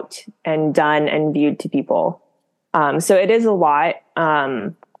out and done and viewed to people. So it is a lot.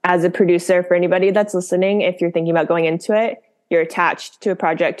 As a producer, for anybody that's listening, if you're thinking about going into it, you're attached to a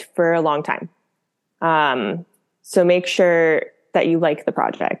project for a long time. So make sure that you like the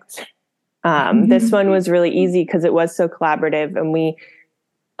project. This one was really easy because it was so collaborative, and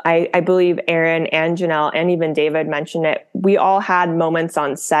I believe Aaron and Janelle and even David mentioned it. We all had moments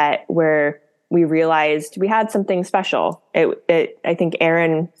on set where we realized we had something special. I think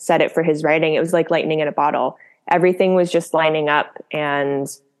Aaron said it for his writing. It was like lightning in a bottle. Everything was just lining up, and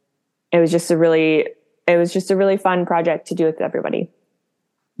it was just a really fun project to do with everybody.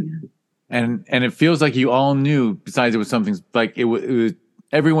 And it feels like you all knew, besides it was something like it was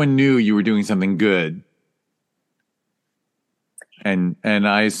everyone knew you were doing something good. And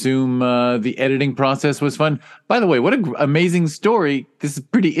I assume the editing process was fun. By the way, what an amazing story. This is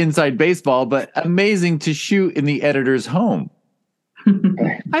pretty inside baseball, but amazing to shoot in the editor's home.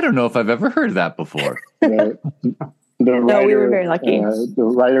 I don't know if I've ever heard that before. The writer, no, we were very lucky. The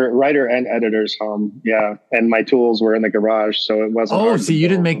writer and editor's home. Yeah. And my tools were in the garage, so it wasn't. Oh, see, you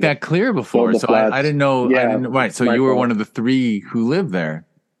didn't make that clear before. So I didn't know. Yeah, right. So you were one of the three who lived there.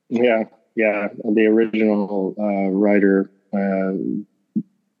 Yeah. Yeah. The original writer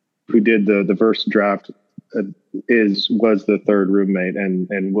who did the first draft was the third roommate,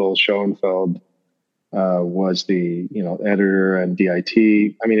 and Will Schoenfeld was the editor and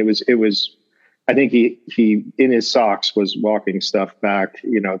DIT. I mean, it was. I think he in his socks was walking stuff back,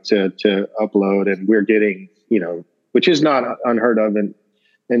 to upload, and we're getting, which is not unheard of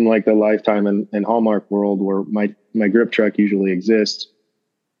in like the Lifetime and Hallmark world, where my grip truck usually exists,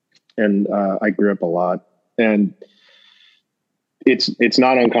 and I grip a lot, and it's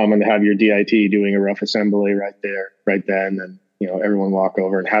not uncommon to have your DIT doing a rough assembly right then, and everyone walk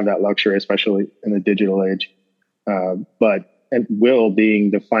over and have that luxury, especially in the digital age. And Will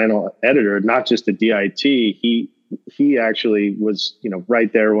being the final editor, not just the DIT, he actually was,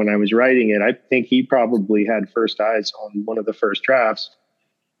 right there when I was writing it. I think he probably had first eyes on one of the first drafts.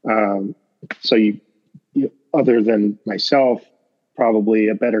 So you other than myself, probably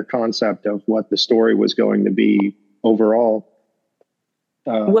a better concept of what the story was going to be overall.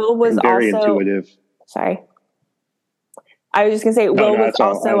 Will was very also intuitive. Sorry, I was just gonna say Will was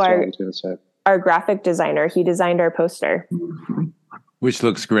also our graphic designer. He designed our poster, which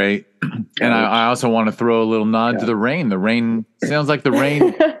looks great. And I also want to throw a little nod to the rain. The rain sounds like the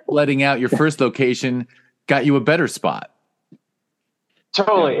rain letting out your first location got you a better spot.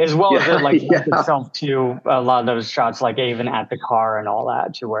 Totally, as well as it itself to a lot of those shots, like even at the car and all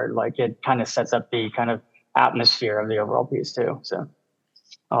that, to where like it kind of sets up the kind of atmosphere of the overall piece too. So,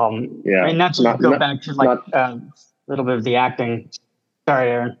 and not to go back to like a little bit of the acting.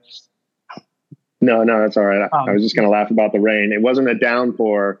 Sorry, Aaron. No, that's all right. I was just going to laugh about the rain. It wasn't a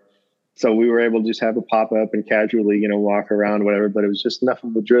downpour, so we were able to just have a pop up and casually, walk around, whatever. But it was just enough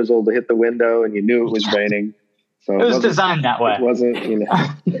of a drizzle to hit the window, and you knew it was raining. So it was designed that way. It wasn't,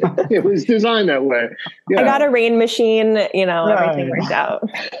 it was designed that way. Yeah. I got a rain machine. Everything worked out.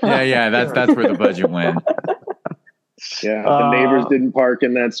 Yeah. That's where the budget went. Yeah, the neighbors didn't park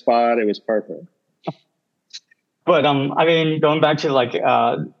in that spot. It was perfect. But I mean, going back to like.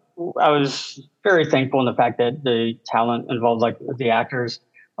 I was very thankful in the fact that the talent involved, like the actors,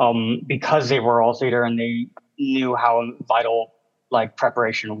 because they were all theater and they knew how vital like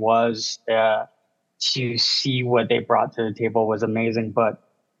preparation was. To see what they brought to the table was amazing. But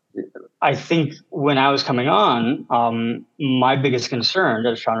I think when I was coming on, my biggest concern,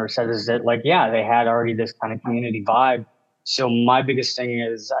 as Chandra said, is that they had already this kind of community vibe. So my biggest thing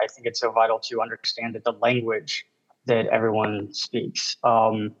is I think it's so vital to understand that the language that everyone speaks,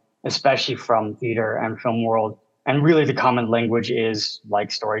 especially from theater and film world. And really the common language is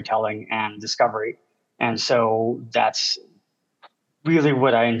like storytelling and discovery. And so that's really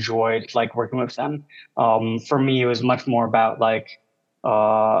what I enjoyed, like working with them. For me, it was much more about like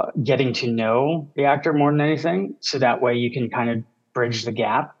getting to know the actor more than anything. So that way you can kind of bridge the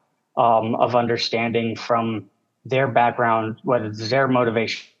gap of understanding from their background, what is their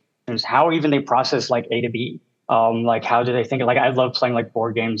motivations, how even they process like A to B. Like how do they think? Like I love playing like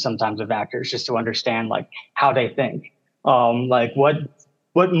board games sometimes with actors just to understand like how they think, like what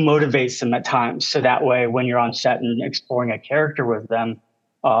motivates them at times. So that way, when you're on set and exploring a character with them,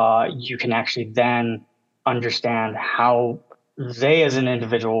 you can actually then understand how they as an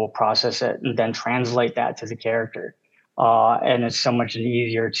individual will process it and then translate that to the character. And it's so much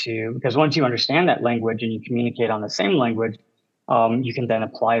easier because once you understand that language and you communicate on the same language, you can then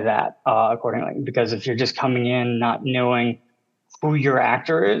apply that accordingly. Because if you're just coming in not knowing who your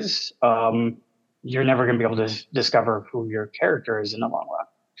actor is, you're never going to be able to discover who your character is in the long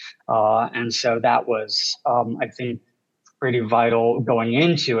run. And so that was, I think, pretty vital going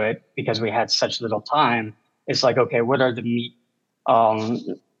into it because we had such little time. It's like, okay, what are the meat?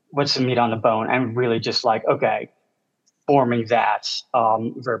 What's the meat on the bone? And really just like, okay, forming that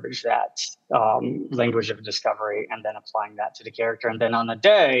verbiage, that language of discovery, and then applying that to the character. And then on the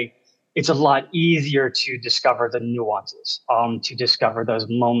day, it's a lot easier to discover the nuances, to discover those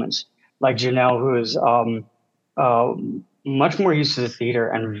moments. Like Janelle, who is much more used to the theater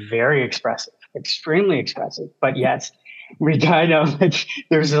and very expressive, extremely expressive, but yet we kind of,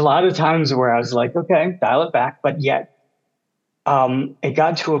 there's a lot of times where I was like, okay, dial it back, but yet it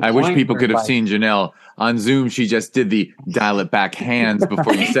got to a point. I wish people could have seen Janelle on Zoom. She just did the dial it back hands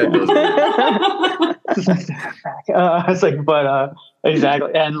before you said those. It's like, but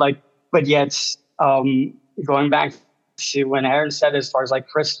exactly. And like, but yet, going back to when Aaron said, as far as like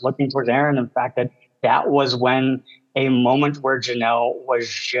Chris looking towards Aaron, and the fact that was when a moment where Janelle was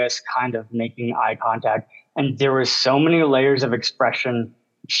just kind of making eye contact. And there were so many layers of expression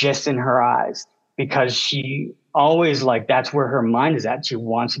just in her eyes, because she always, like, that's where her mind is at. She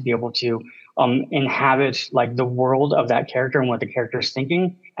wants to be able to inhabit like the world of that character and what the character is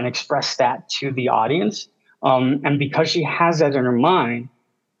thinking and express that to the audience. And because she has that in her mind,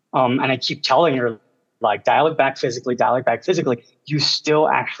 and I keep telling her, like, dial it back physically, you still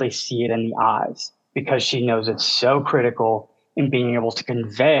actually see it in the eyes, because she knows it's so critical in being able to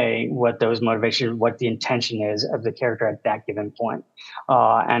convey what those motivations, what the intention is of the character at that given point.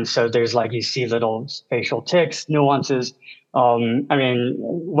 And so there's, like, you see little facial tics, nuances. I mean,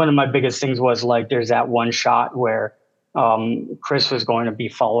 one of my biggest things was, like, there's that one shot where Chris was going to be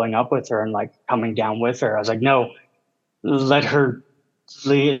following up with her and, like, coming down with her. I was like, no, let her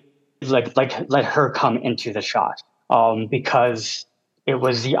lead. Let her come into the shot, because it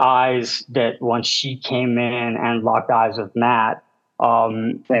was the eyes that once she came in and locked eyes with Matt,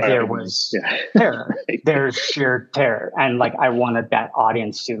 there was terror. There's sheer terror. And, like, I wanted that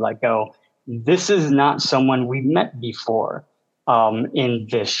audience to, like, go, this is not someone we met before in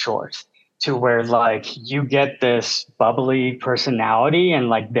this short, to where, like, you get this bubbly personality and,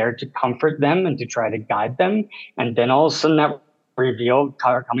 like, there to comfort them and to try to guide them. And then all of a sudden that reveal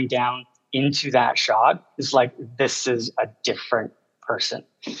coming down into that shot is like, this is a different person.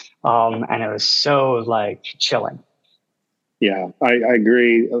 And it was so, like, chilling. Yeah, I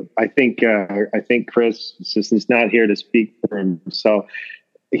agree. I think Chris is not here to speak for himself.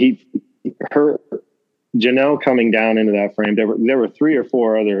 Janelle coming down into that frame, there were 3 or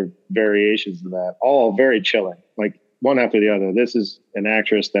 4 other variations of that, all very chilling, like one after the other. This is an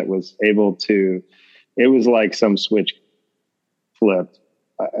actress that was able to, it was like some switch flipped.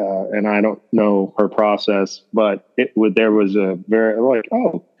 And I don't know her process, but there was a very, like,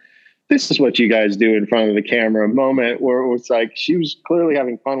 oh, this is what you guys do in front of the camera moment, where it's like she was clearly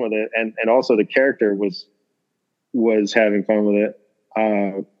having fun with it, and also the character was having fun with it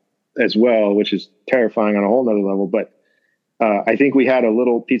as well, which is terrifying on a whole nother level. But I think we had a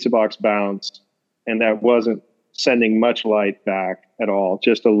little pizza box bounce, and that wasn't sending much light back at all,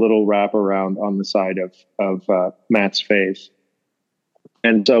 just a little wrap around on the side of Matt's face.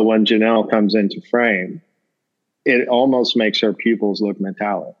 And so when Janelle comes into frame, it almost makes her pupils look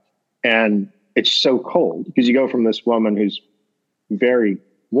metallic. And it's so cold, because you go from this woman who's very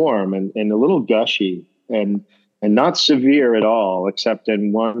warm and a little gushy and not severe at all, except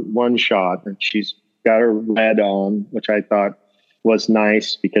in one shot. And she's got her red on, which I thought was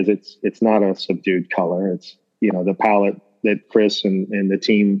nice, because it's not a subdued color. It's, you know, the palette that Chris and the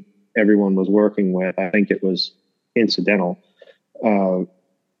team, everyone was working with. I think it was incidental.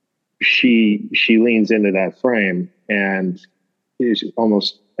 She leans into that frame and is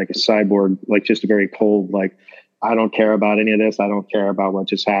almost like a cyborg, like just a very cold, like, I don't care about any of this. I don't care about what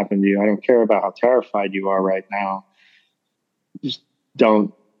just happened to you. I don't care about how terrified you are right now. Just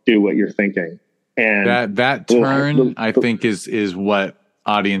don't do what you're thinking. And that turn, I think, is what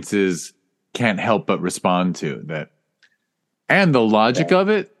audiences can't help but respond to. That, and the logic of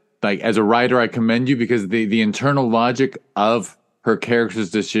it. Like, as a writer, I commend you, because the internal logic of her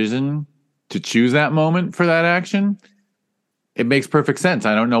character's decision to choose that moment for that action, it makes perfect sense.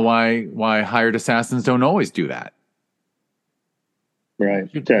 I don't know why hired assassins don't always do that. Right.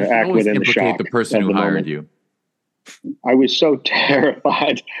 You act within the shock. The person who hired you. I was so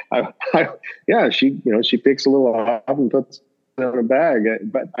terrified. She picks a little up and puts in a bag.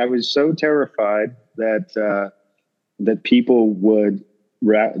 But I was so terrified that that people would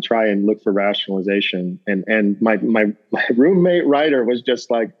try and look for rationalization. And my roommate writer was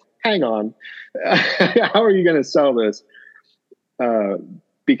just like, hang on, how are you going to sell this?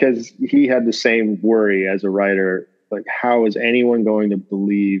 Because he had the same worry as a writer. Like, how is anyone going to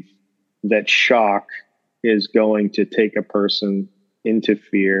believe that shock is going to take a person into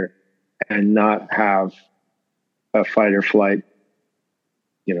fear and not have a fight or flight,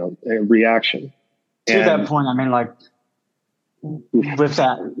 a reaction? To that point, I mean, like, with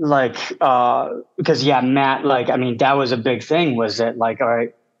that, like, because Matt, like, I mean, that was a big thing, was that, like, all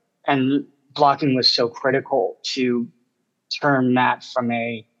right, and blocking was so critical to turn Matt from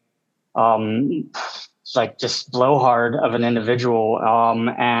a like just blowhard of an individual,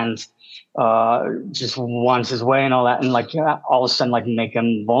 and just wants his way and all that, and like all of a sudden like make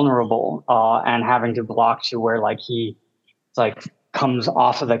him vulnerable, and having to block to where like he like comes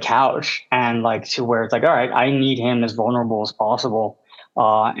off of the couch and like to where it's like, all right, I need him as vulnerable as possible.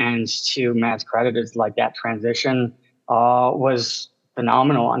 And to Matt's credit, is like that transition was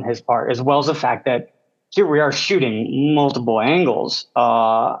phenomenal on his part, as well as the fact that here we are shooting multiple angles,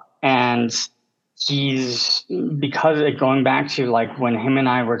 and he's, because it, going back to like when him and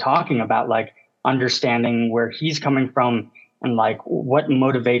I were talking about like understanding where he's coming from and like what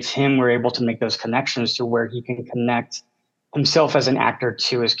motivates him, we're able to make those connections to where he can connect himself as an actor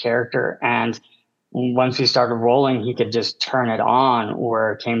to his character. And once we started rolling, he could just turn it on,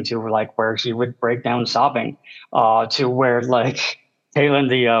 where it came to like where he would break down sobbing, to where like Caitlin,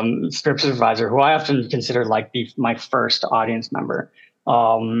 the script supervisor, who I often consider like my first audience member,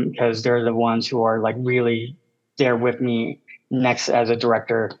 because they're the ones who are like really there with me next as a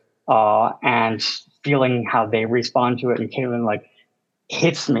director, and feeling how they respond to it. And Caitlin like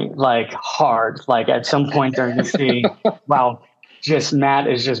hits me like hard, like at some point during the scene, wow, just Matt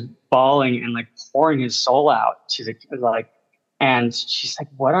is just bawling and like pouring his soul out to the like, and she's like,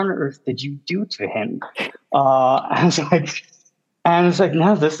 "What on earth did you do to him?" I was like, and it's like,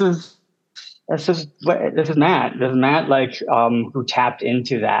 no, this is Matt. This is Matt, like, who tapped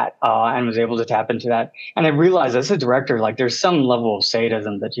into that, and was able to tap into that. And I realized as a director, like, there's some level of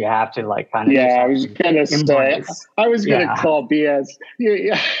sadism that you have to like kind of. Yeah, I was gonna say. I was gonna call BS.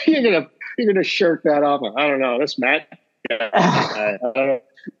 You're gonna shirk that off. I don't know. That's Matt.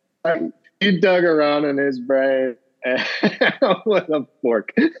 You dug around in his brain with a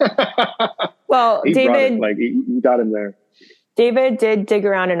fork. Well, David, he got him there. David did dig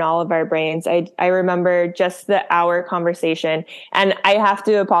around in all of our brains. I remember just the hour conversation, and I have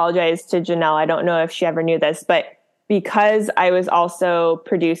to apologize to Janelle. I don't know if she ever knew this, but because I was also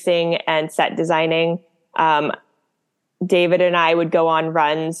producing and set designing, David and I would go on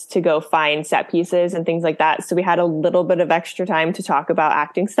runs to go find set pieces and things like that. So we had a little bit of extra time to talk about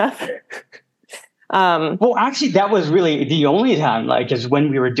acting stuff. Well, actually, that was really the only time, like, is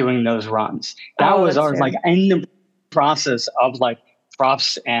when we were doing those runs. That was our, like, in the process of, like,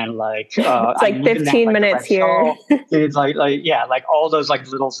 props and, like... it's like 15 minutes here. It's like, yeah, like, all those, like,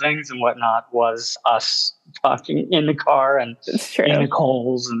 little things and whatnot was us talking in the car and in the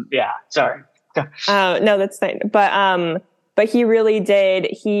Coles and, yeah, sorry. No, that's fine. But he really did.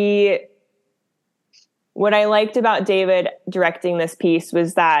 What I liked about David directing this piece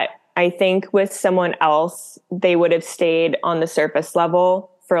was that I think with someone else, they would have stayed on the surface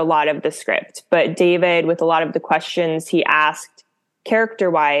level for a lot of the script. But David, with a lot of the questions he asked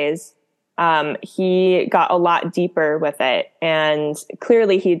character-wise, he got a lot deeper with it. And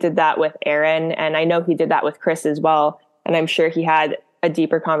clearly he did that with Aaron. And I know he did that with Chris as well. And I'm sure he had a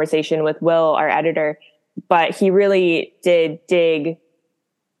deeper conversation with Will, our editor. But he really did dig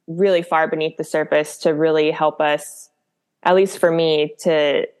really far beneath the surface to really help us, at least for me,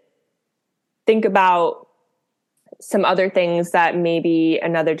 to think about some other things that maybe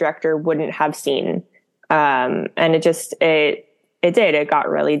another director wouldn't have seen. And it did. It got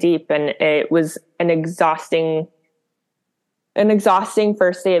really deep, and it was an exhausting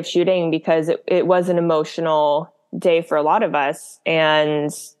first day of shooting, because it was an emotional day for a lot of us.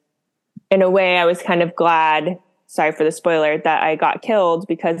 And in a way, I was kind of glad, sorry for the spoiler, that I got killed,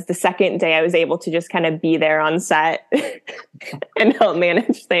 because the second day I was able to just kind of be there on set and help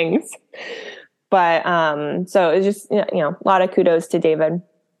manage things. But so it was just, a lot of kudos to David.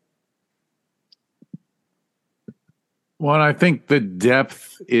 Well, I think the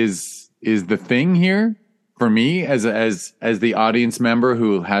depth is the thing here for me as the audience member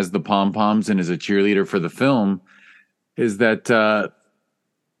who has the pom-poms and is a cheerleader for the film, is that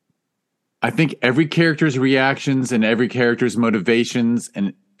I think every character's reactions and every character's motivations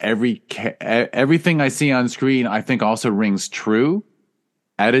and everything I see on screen, I think also rings true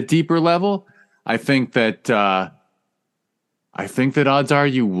at a deeper level. I think that odds are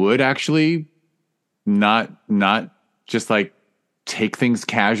you would actually not just like take things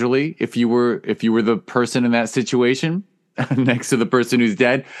casually if you were the person in that situation next to the person who's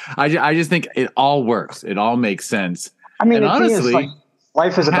dead. I just think it all works. It all makes sense. I mean, and honestly, like,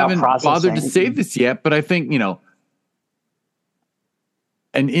 life is about processing. I haven't bothered to say this yet, but I think,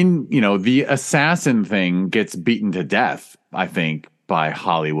 and in, the assassin thing gets beaten to death, I think, by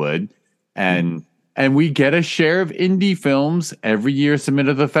Hollywood. And we get a share of indie films every year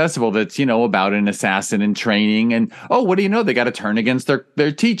submitted to the festival that's, about an assassin in training. And, oh, what do you know? They got to turn against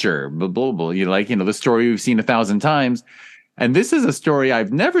their teacher. Blah, blah, blah. The story we've seen 1,000 times. And this is a story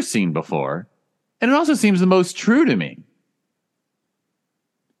I've never seen before. And it also seems the most true to me.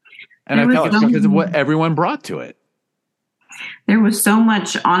 And I think it's because of what everyone brought to it. There was so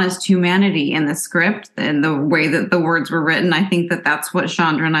much honest humanity in the script and the way that the words were written. I think that that's what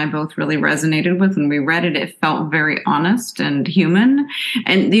Chandra and I both really resonated with when we read it. It felt very honest and human.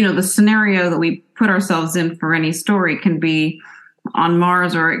 And, the scenario that we put ourselves in for any story can be on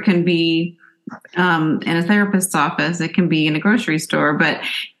Mars, or it can be in a therapist's office. It can be in a grocery store. But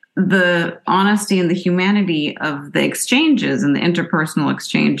the honesty and the humanity of the exchanges and the interpersonal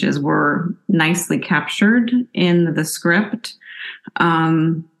exchanges were nicely captured in the script.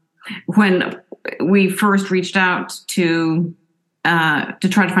 When we first reached out to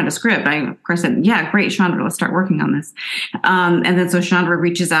try to find a script, I of course said, "Yeah, great, Chandra, let's start working on this." And then so Chandra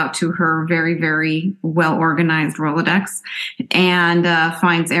reaches out to her very, very well organized Rolodex and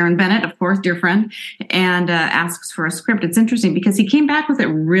finds Aaron Bennett, of course, dear friend, and asks for a script. It's interesting because he came back with it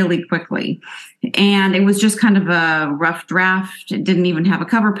really quickly, and it was just kind of a rough draft. It didn't even have a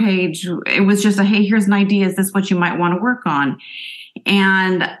cover page. It was just hey, here's an idea. Is this what you might want to work on?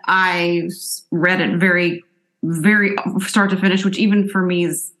 And I read it very start to finish, which even for me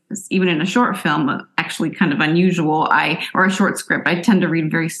is, even in a short film, actually kind of unusual. Or a short script, I tend to read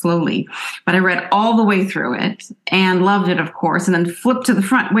very slowly, but I read all the way through it and loved it, of course, and then flipped to the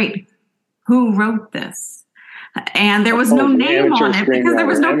front. Wait, who wrote this? And there was no name on it because there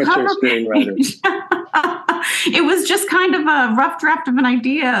was no cover page. It was just kind of a rough draft of an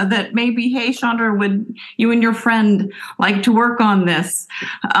idea that maybe, hey, Chandra, would you and your friend like to work on this?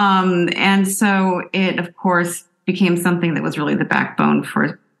 And so it, of course, became something that was really the backbone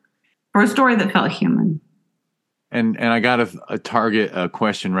for a story that felt human. And I got a target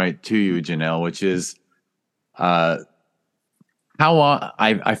question right to you, Janelle, which is, I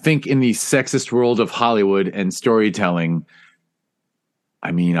think in the sexist world of Hollywood and storytelling,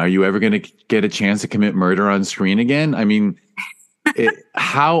 I mean, are you ever going to get a chance to commit murder on screen again? I mean,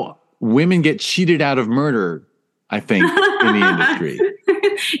 how women get cheated out of murder, I think, in the industry.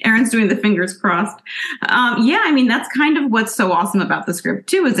 Aaron's doing the fingers crossed. Yeah, I mean, that's kind of what's so awesome about the script,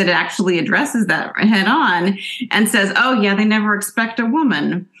 too, is that it actually addresses that head on and says, oh, yeah, they never expect a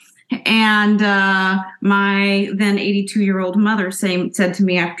woman. And my then 82-year-old mother said to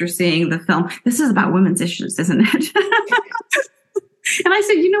me after seeing the film, "This is about women's issues, isn't it?" And I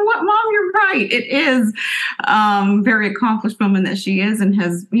said, "You know what, Mom, you're right. It is very accomplished woman that she is, and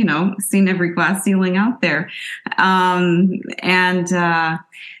has, seen every glass ceiling out there, and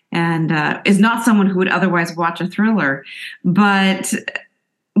is not someone who would otherwise watch a thriller, but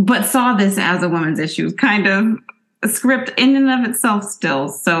saw this as a women's issue, kind of." A script in and of itself still.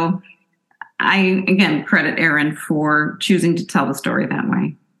 So I, again, credit Aaron for choosing to tell the story that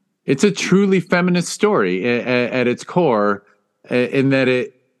way. It's a truly feminist story at its core, in that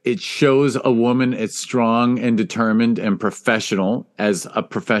it shows a woman as strong and determined and professional as a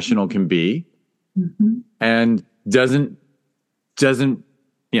professional can be, and doesn't,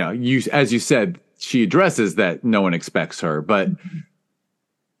 as you said, she addresses that no one expects her, but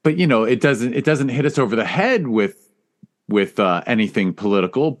it doesn't hit us over the head with anything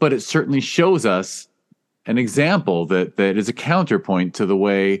political, but it certainly shows us an example that is a counterpoint to the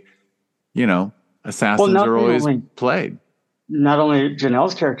way, assassins are always played. Not only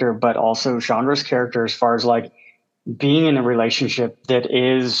Janelle's character, but also Chandra's character, as far as like being in a relationship that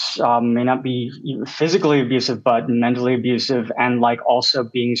is, may not be physically abusive, but mentally abusive, and like also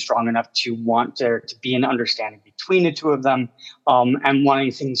being strong enough to want there to be an understanding between the two of them, and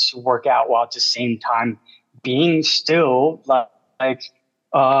wanting things to work out, while at the same time being still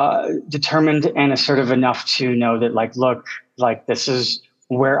determined and assertive enough to know that look, this is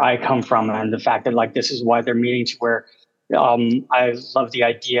where I come from, and the fact that this is why they're meeting, to where I love the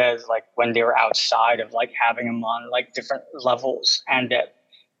idea when they were outside of having them on different levels, and that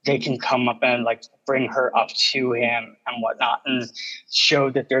they can come up and like bring her up to him and whatnot, and show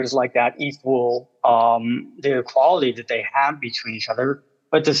that there's like that equal, the equality that they have between each other.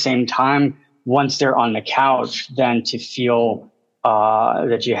 But at the same time, once they're on the couch, then to feel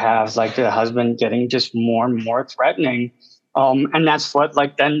that you have like the husband getting just more and more threatening. And that's what,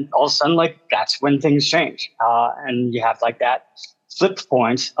 like, then all of a sudden, like, that's when things change. And you have like that flip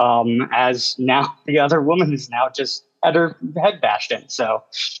point, as now the other woman is now just had her head bashed in. So,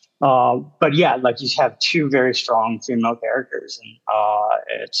 but yeah, like, you have two very strong female characters, and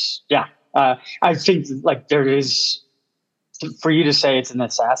it's, yeah. I think like there is, for you to say it's an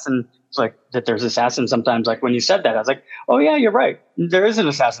assassin, it's like that there's assassin sometimes, like when you said that, I was like, oh yeah, you're right. There is an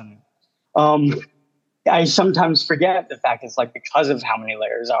assassin. I sometimes forget the fact it's like, because of how many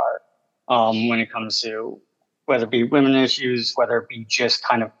layers are, when it comes to whether it be women issues, whether it be just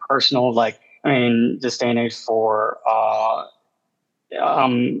kind of personal, like, I mean, this day and age for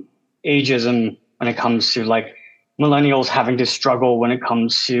ageism, when it comes to like millennials having to struggle when it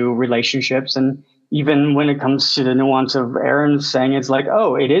comes to relationships, and even when it comes to the nuance of Aaron saying it's like,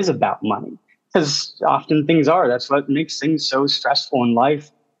 oh, it is about money, because often things are. That's what makes things so stressful in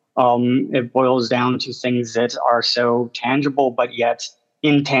life. It boils down to things that are so tangible but yet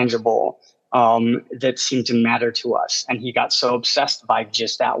intangible, that seem to matter to us. And he got so obsessed by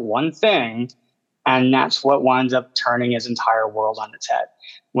just that one thing, and that's what winds up turning his entire world on its head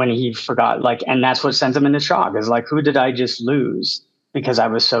when he forgot. Like, and that's what sent him into shock. Is like, who did I just lose because I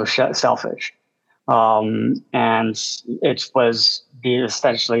was so selfish? And it was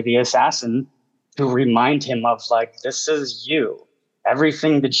essentially the assassin to remind him of like, this is you.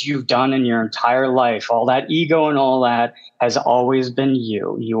 Everything that you've done in your entire life, all that ego and all that, has always been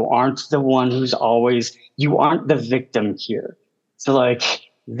you. You aren't the one you aren't the victim here. So like,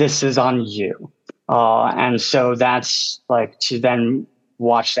 this is on you. And so that's like, to then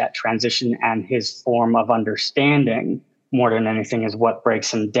watch that transition and his form of understanding more than anything is what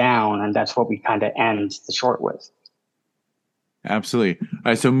breaks him down. And that's what we kind of end the short with. Absolutely. All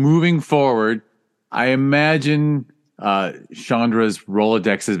right. So moving forward, I imagine Chandra's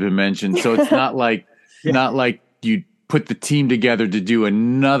Rolodex has been mentioned. So it's not like, not like you put the team together to do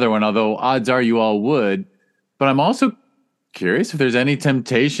another one, although odds are you all would. But I'm also curious if there's any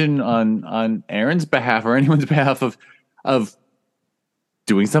temptation on Aaron's behalf or anyone's behalf of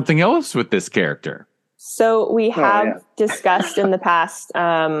doing something else with this character. So we have discussed in the past,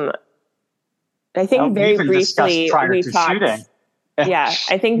 I think very briefly we talked. Shooting. Yeah,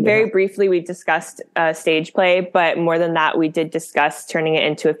 I think very briefly we discussed stage play, but more than that, we did discuss turning it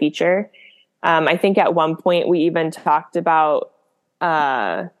into a feature. I think at one point we even talked about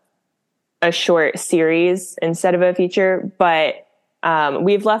a short series instead of a feature, but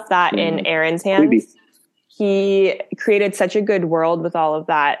we've left that in Aaron's hands. Maybe. He created such a good world with all of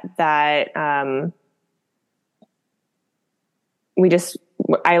that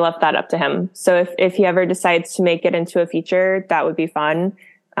I left that up to him. So if he ever decides to make it into a feature, that would be fun.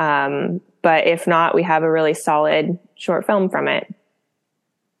 But if not, we have a really solid short film from it.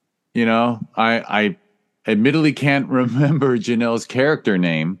 You know, I admittedly can't remember Janelle's character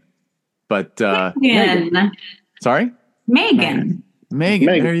name, but Megan. Sorry? Megan. Megan,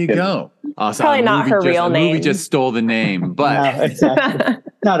 there you go. Awesome. Probably not her real name. The movie just stole the name, but no, exactly.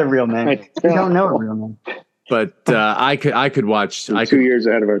 Not a real name. We don't know a real name. But I could watch. 2 years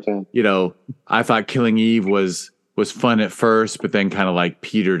ahead of our time. You know, I thought Killing Eve was fun at first, but then kind of like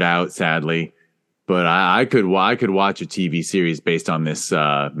petered out, sadly. But I could watch a TV series based on this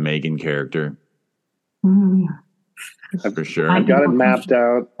Megan character. For sure. I've got it mapped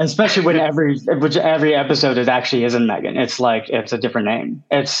out. Especially when every episode actually isn't Megan. It's like, it's a different name.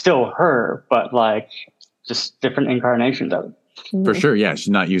 It's still her, but like just different incarnations of it. For sure. Yeah. She's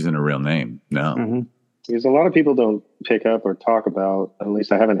not using a real name. No. Mm-hmm. Because a lot of people don't pick up or talk about, at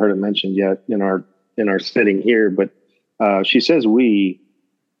least I haven't heard it mentioned yet in our sitting here, but she says we,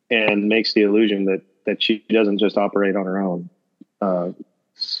 and makes the illusion that she doesn't just operate on her own.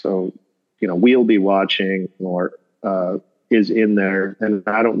 So, you know, we'll be watching or is in there. And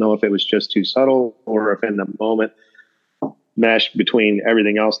I don't know if it was just too subtle or if in the moment meshed between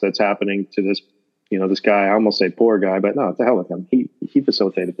everything else that's happening to this, you know, this guy. I almost say poor guy, but no, to hell with him. He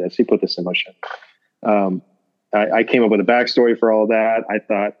facilitated this. He put this in motion. I came up with a backstory for all that. I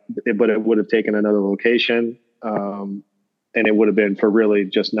thought, but it would have taken another location. And it would have been for really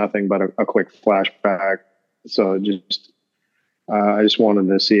just nothing but a quick flashback. So I just wanted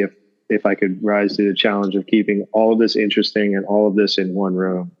to see if I could rise to the challenge of keeping all of this interesting and all of this in one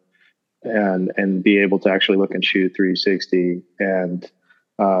room and be able to actually look and shoot 360. And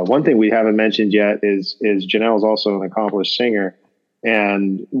one thing we haven't mentioned yet is Janelle is also an accomplished singer.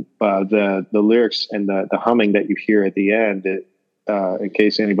 And the lyrics and the humming that you hear at the end, in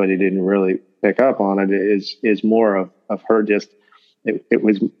case anybody didn't really pick up on it, is more of her just. It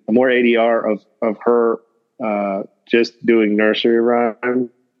was more ADR of her just doing nursery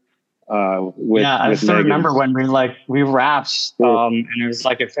rhyme. I still remember when we rapped, and it was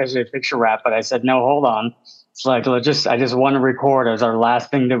like a picture rap, but I said, no, hold on. It's like, I just want to record as our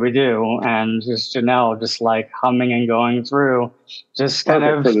last thing that we do. And just Janelle just like humming and going through, just kind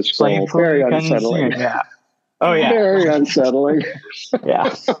of for the scroll. Very unsettling. Yeah. Oh yeah. Very unsettling.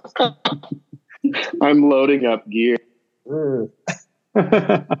 Yeah. I'm loading up gear.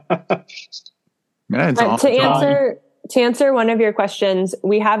 To answer one of your questions,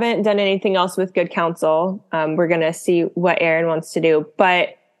 we haven't done anything else with Good Counsel. We're going to see what Aaron wants to do,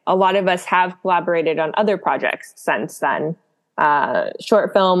 but a lot of us have collaborated on other projects since then.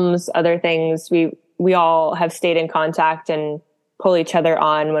 Short films, other things. We all have stayed in contact and pull each other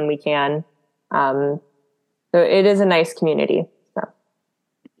on when we can. So it is a nice community. So.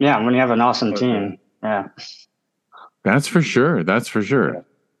 Yeah, when you have an awesome team. Yeah. That's for sure. That's for sure. Yeah.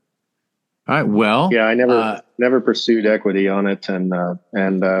 All right. Well, yeah, I never pursued equity on it, and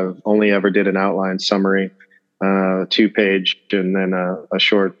only ever did an outline summary, 2-page, and then a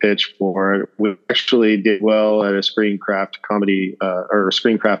short pitch for it. We actually did well at a Screencraft comedy or a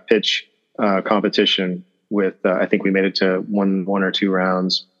Screencraft pitch competition. With I think we made it to one or two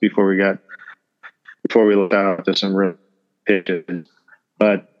rounds before we looked out to some real pitches.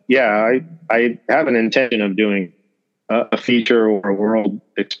 But yeah, I have an intention of doing a feature or a world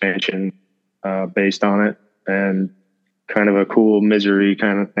expansion based on it, and kind of a cool misery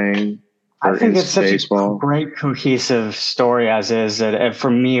kind of thing. I think it's such a great cohesive story as is that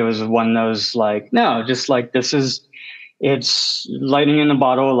for me it was one of those like, no, just like it's lightning in the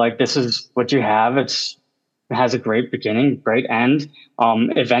bottle. Like this is what you have. It has a great beginning, great end.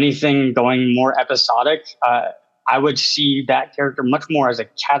 If anything, going more episodic, I would see that character much more as a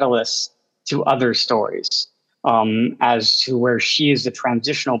catalyst to other stories, as to where she is the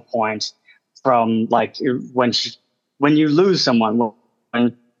transitional point from like when you lose someone,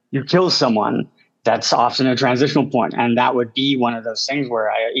 when you kill someone, that's often a transitional point. And that would be one of those things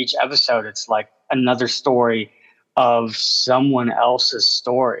where each episode, it's like another story of someone else's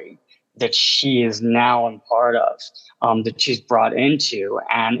story that she is now a part of, that she's brought into,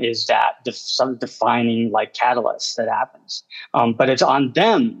 and is that some defining like catalyst that happens. But it's on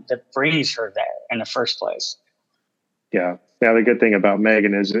them that brings her there in the first place. Yeah. Now, the good thing about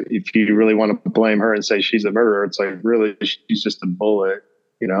Megan is if you really want to blame her and say she's a murderer, it's like, really, she's just a bullet,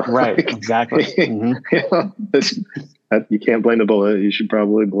 you know? Right. Exactly. Mm-hmm. You know, you can't blame the bullet. You should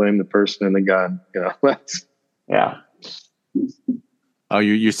probably blame the person in the gun. You know, yeah. Oh,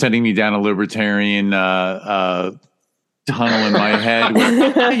 you're sending me down a libertarian tunnel in my head.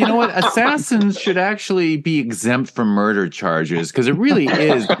 Where, hey, you know what? Assassins should actually be exempt from murder charges because it really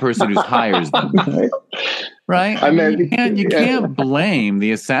is the person who hires them, right? I mean, you can't blame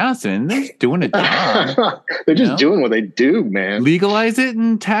the assassin. They're just doing a job. They're just doing what they do, man. Legalize it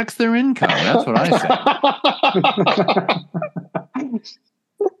and tax their income. That's what I say.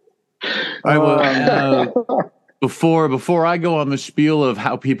 All right. Well. Before I go on the spiel of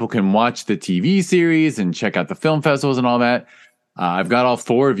how people can watch the TV series and check out the film festivals and all that, I've got all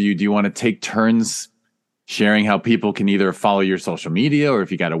four of you. Do you want to take turns sharing how people can either follow your social media, or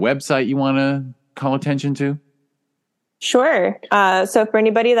if you got a website you want to call attention to? Sure. So for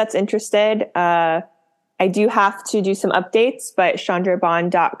anybody that's interested, I do have to do some updates, but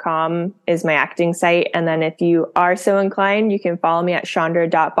chandrabond.com is my acting site. And then if you are so inclined, you can follow me at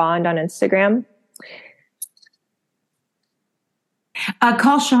chandra.bond on Instagram.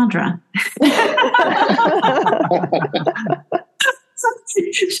 Call Chandra.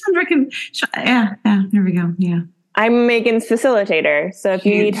 Chandra can. Yeah, there we go. Yeah. I'm Megan's facilitator. So if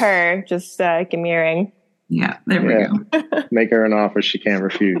you need her, just give me a ring. Yeah, there we go. Make her an offer she can't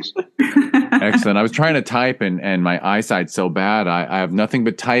refuse. Excellent. I was trying to type and my eyesight's so bad. I have nothing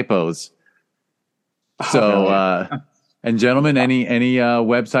but typos. So, and gentlemen, any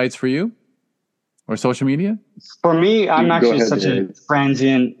websites for you? Or social media? For me, I'm actually such a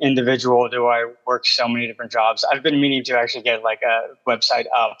transient individual. Do I work so many different jobs? I've been meaning to actually get like a website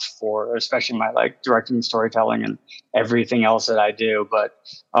up for, especially my like directing, storytelling, and everything else that I do. But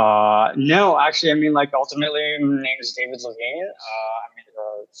no, actually, I mean, like ultimately, my name is David Levine. I mean, there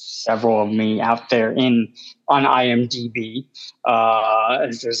are several of me out there on IMDb.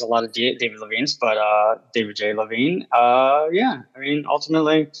 There's a lot of David Levines, but David J. Levine. Yeah, I mean,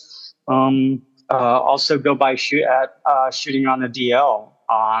 ultimately. Also go by shooting on the DL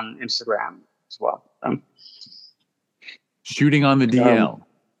on Instagram as well. Shooting on the DL.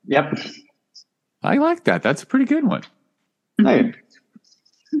 Yep. I like that. That's a pretty good one. Hey.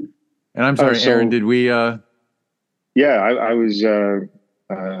 And I'm sorry, Aaron, did we... Yeah, I was...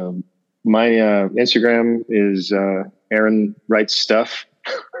 my Instagram is Aaron Writes Stuff.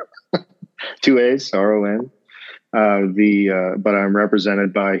 2 A's, RON. But I'm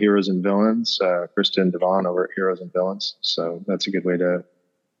represented by Heroes and Villains, Kristen Devon over at Heroes and Villains. So that's a good way to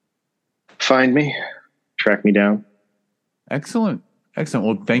find me, track me down. Excellent.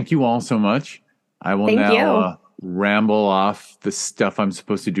 Well, thank you all so much. I will now ramble off the stuff I'm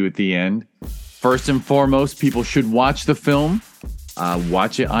supposed to do at the end. First and foremost, people should watch the film.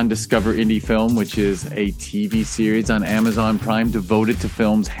 Watch it on Discover Indie Film, which is a TV series on Amazon Prime devoted to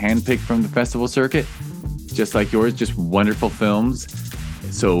films handpicked from the festival circuit. Just like yours, just wonderful films.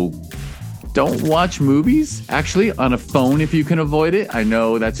 So don't watch movies, actually, on a phone if you can avoid it. I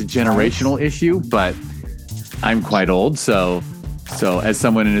know that's a generational issue, but I'm quite old, so as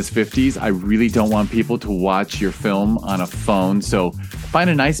someone in his 50s, I really don't want people to watch your film on a phone. So find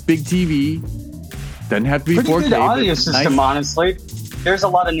a nice big TV. Doesn't have to be 4K. Pretty good audio system, nice. Honestly. There's a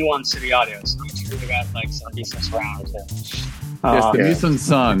lot of nuance to the audio, so make sure you got like some decent surround too. Yes, the mise en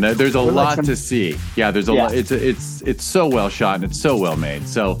scène. There's a lot to see. Yeah, there's a lot. It's so well shot and it's so well made.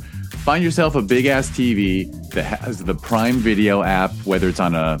 So find yourself a big ass TV that has the Prime Video app, whether it's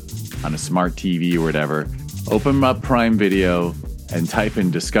on a smart TV or whatever. Open up Prime Video and type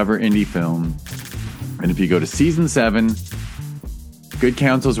in Discover Indie Film. And if you go to season 7, Good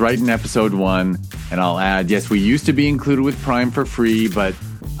Counsel's right in episode 1. And I'll add, yes, we used to be included with Prime for free, but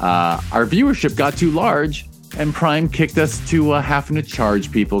our viewership got too large and Prime kicked us to having to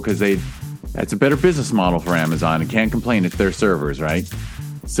charge people because that's a better business model for Amazon and can't complain. It's their servers, right?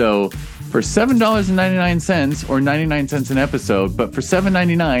 So for $7.99 or 99 cents an episode, but for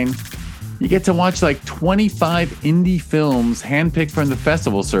 $7.99, you get to watch like 25 indie films handpicked from the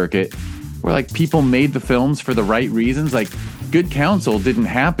festival circuit where like people made the films for the right reasons. Like Good Counsel didn't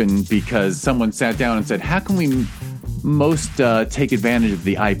happen because someone sat down and said, how can we most take advantage of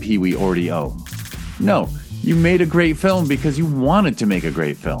the IP we already own? No, you made a great film because you wanted to make a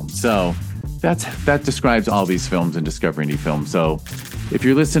great film. So that describes all these films in Discover Indie Film. So if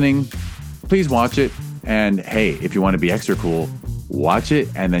you're listening, please watch it. And hey, if you want to be extra cool, watch it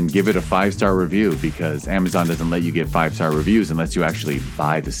and then give it a 5-star review because Amazon doesn't let you get 5-star reviews unless you actually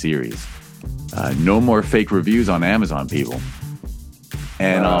buy the series. No more fake reviews on Amazon, people.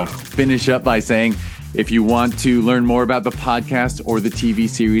 And I'll finish up by saying, if you want to learn more about the podcast or the TV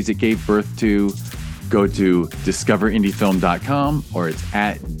series it gave birth to, go to discoverindiefilm.com or it's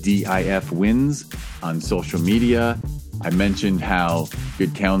at DIFwins on social media. I mentioned how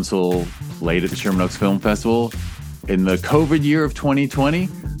Good Counsel played at the Sherman Oaks Film Festival in the COVID year of 2020,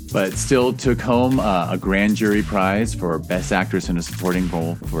 but still took home a grand jury prize for Best Actress in a Supporting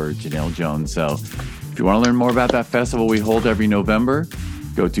Role for Janelle Jones. So if you want to learn more about that festival we hold every November,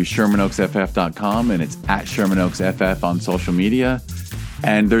 go to ShermanOaksFF.com and it's at ShermanOaksFF on social media.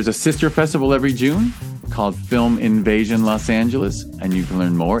 And there's a sister festival every June called Film Invasion Los Angeles, and you can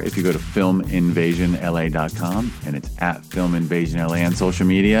learn more if you go to filminvasionla.com, and it's at Film Invasion LA on social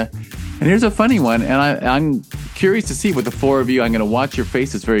media. And here's a funny one, and I'm curious to see with the 4 of you. I'm going to watch your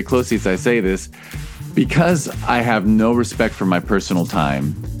faces very closely as I say this, because I have no respect for my personal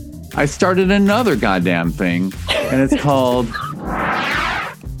time. I started another goddamn thing, and it's called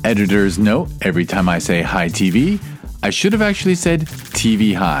Editor's Note. Every time I say Hi TV, I should have actually said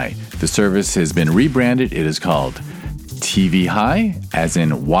TV Hi. The service has been rebranded. It is called TV Hi, as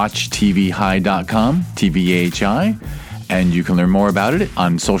in watchtvhi.com, TVHI. And you can learn more about it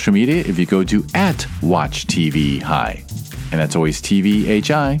on social media if you go to @WatchTVHi. And that's always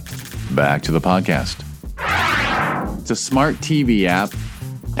TVHI. Back to the podcast. It's a smart TV app,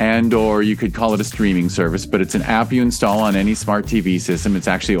 and or you could call it a streaming service, but it's an app you install on any smart TV system. It's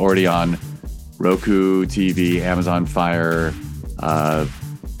actually already on Roku TV, Amazon Fire,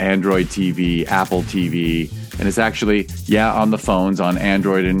 Android TV, Apple TV, and it's actually, on the phones, on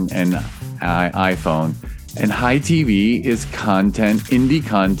Android and iPhone. And Hi TV is content, indie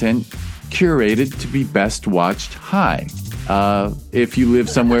content, curated to be best watched high. If you live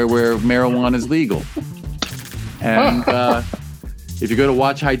somewhere where marijuana is legal. And if you go to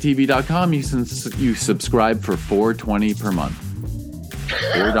watchhitv.com, you subscribe for $4.20 per month.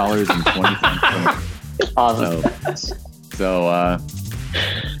 $4.20. Awesome. So awesome.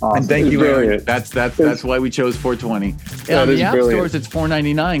 And thank you, Aaron. That's why we chose $4.20. And on the app stores, it's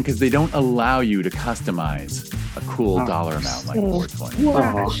 $4.99 because they don't allow you to customize a cool dollar amount like $4.20.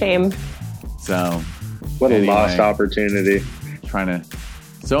 Wow. Shame. So, what a lost opportunity. Trying to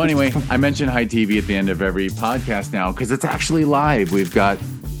So anyway, I mention High TV at the end of every podcast now because it's actually live. We've got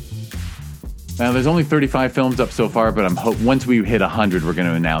now there's only 35 films up so far, but once we hit 100, we're going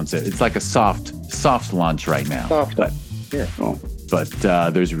to announce it. It's like a soft launch right now. But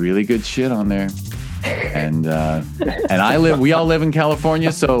there's really good shit on there, and we all live in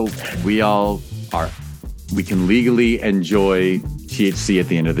California, so we can legally enjoy THC at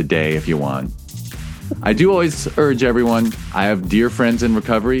the end of the day if you want. I do always urge everyone, I have dear friends in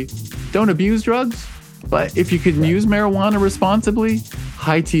recovery, don't abuse drugs, but if you can use marijuana responsibly,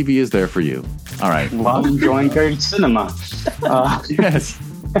 High TV is there for you. All right. While enjoying great cinema. Yes.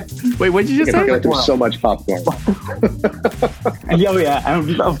 Wait, what did you just say? There's so much popcorn. Yeah.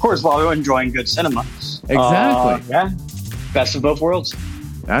 And of course, while enjoying good cinema. Exactly. Yeah. Best of both worlds.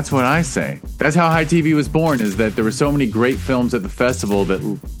 That's what I say. That's how High TV was born, is that there were so many great films at the festival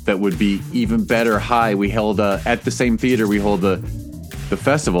that would be even better high. We held at the same theater we hold the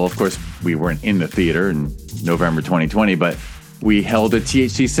festival. Of course, we weren't in the theater in November 2020, but we held a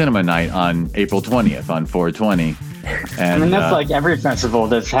THC Cinema Night on April 20th on 4/20. And that's like every festival.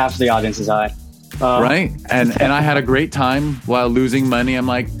 That's half the audience is high. Right? And I had a great time while losing money. I'm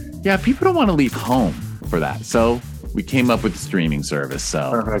like, yeah, people don't want to leave home for that. So we came up with the streaming service.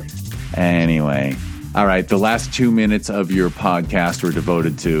 So perfect. Anyway, all right. The last 2 minutes of your podcast were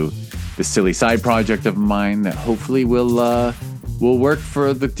devoted to the silly side project of mine that hopefully will work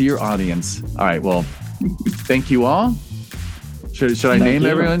for the dear audience. All right. Well, thank you all. Should I name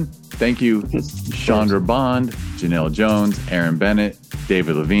everyone? Thank you, Chandra Bond, Janelle Jones, Aaron Bennett,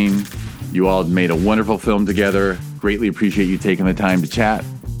 David Levine. You all made a wonderful film together. Greatly appreciate you taking the time to chat.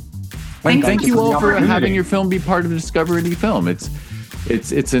 And thank you all for having your film be part of the Discover Indie Film. It's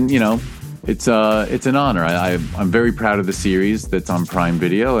an honor. I'm very proud of the series that's on Prime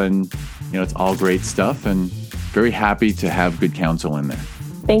Video, and it's all great stuff. And very happy to have Good Counsel in there.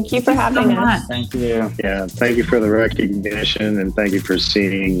 Thank you for having us. Thank you. Yeah, thank you for the recognition, and thank you for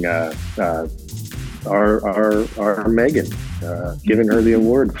seeing our Megan, giving her the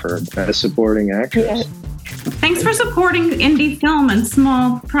award for Best Supporting Actress. Yeah. Thanks for supporting indie film and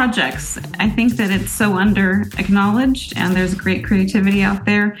small projects. I think that it's so under-acknowledged, and there's great creativity out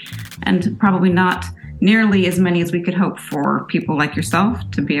there, and probably not nearly as many as we could hope for people like yourself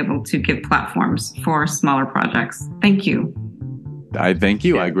to be able to give platforms for smaller projects. Thank you. I thank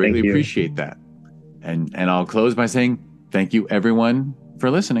you. Yeah, I greatly thank you. appreciate that. And I'll close by saying thank you, everyone, for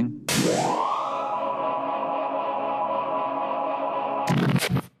listening.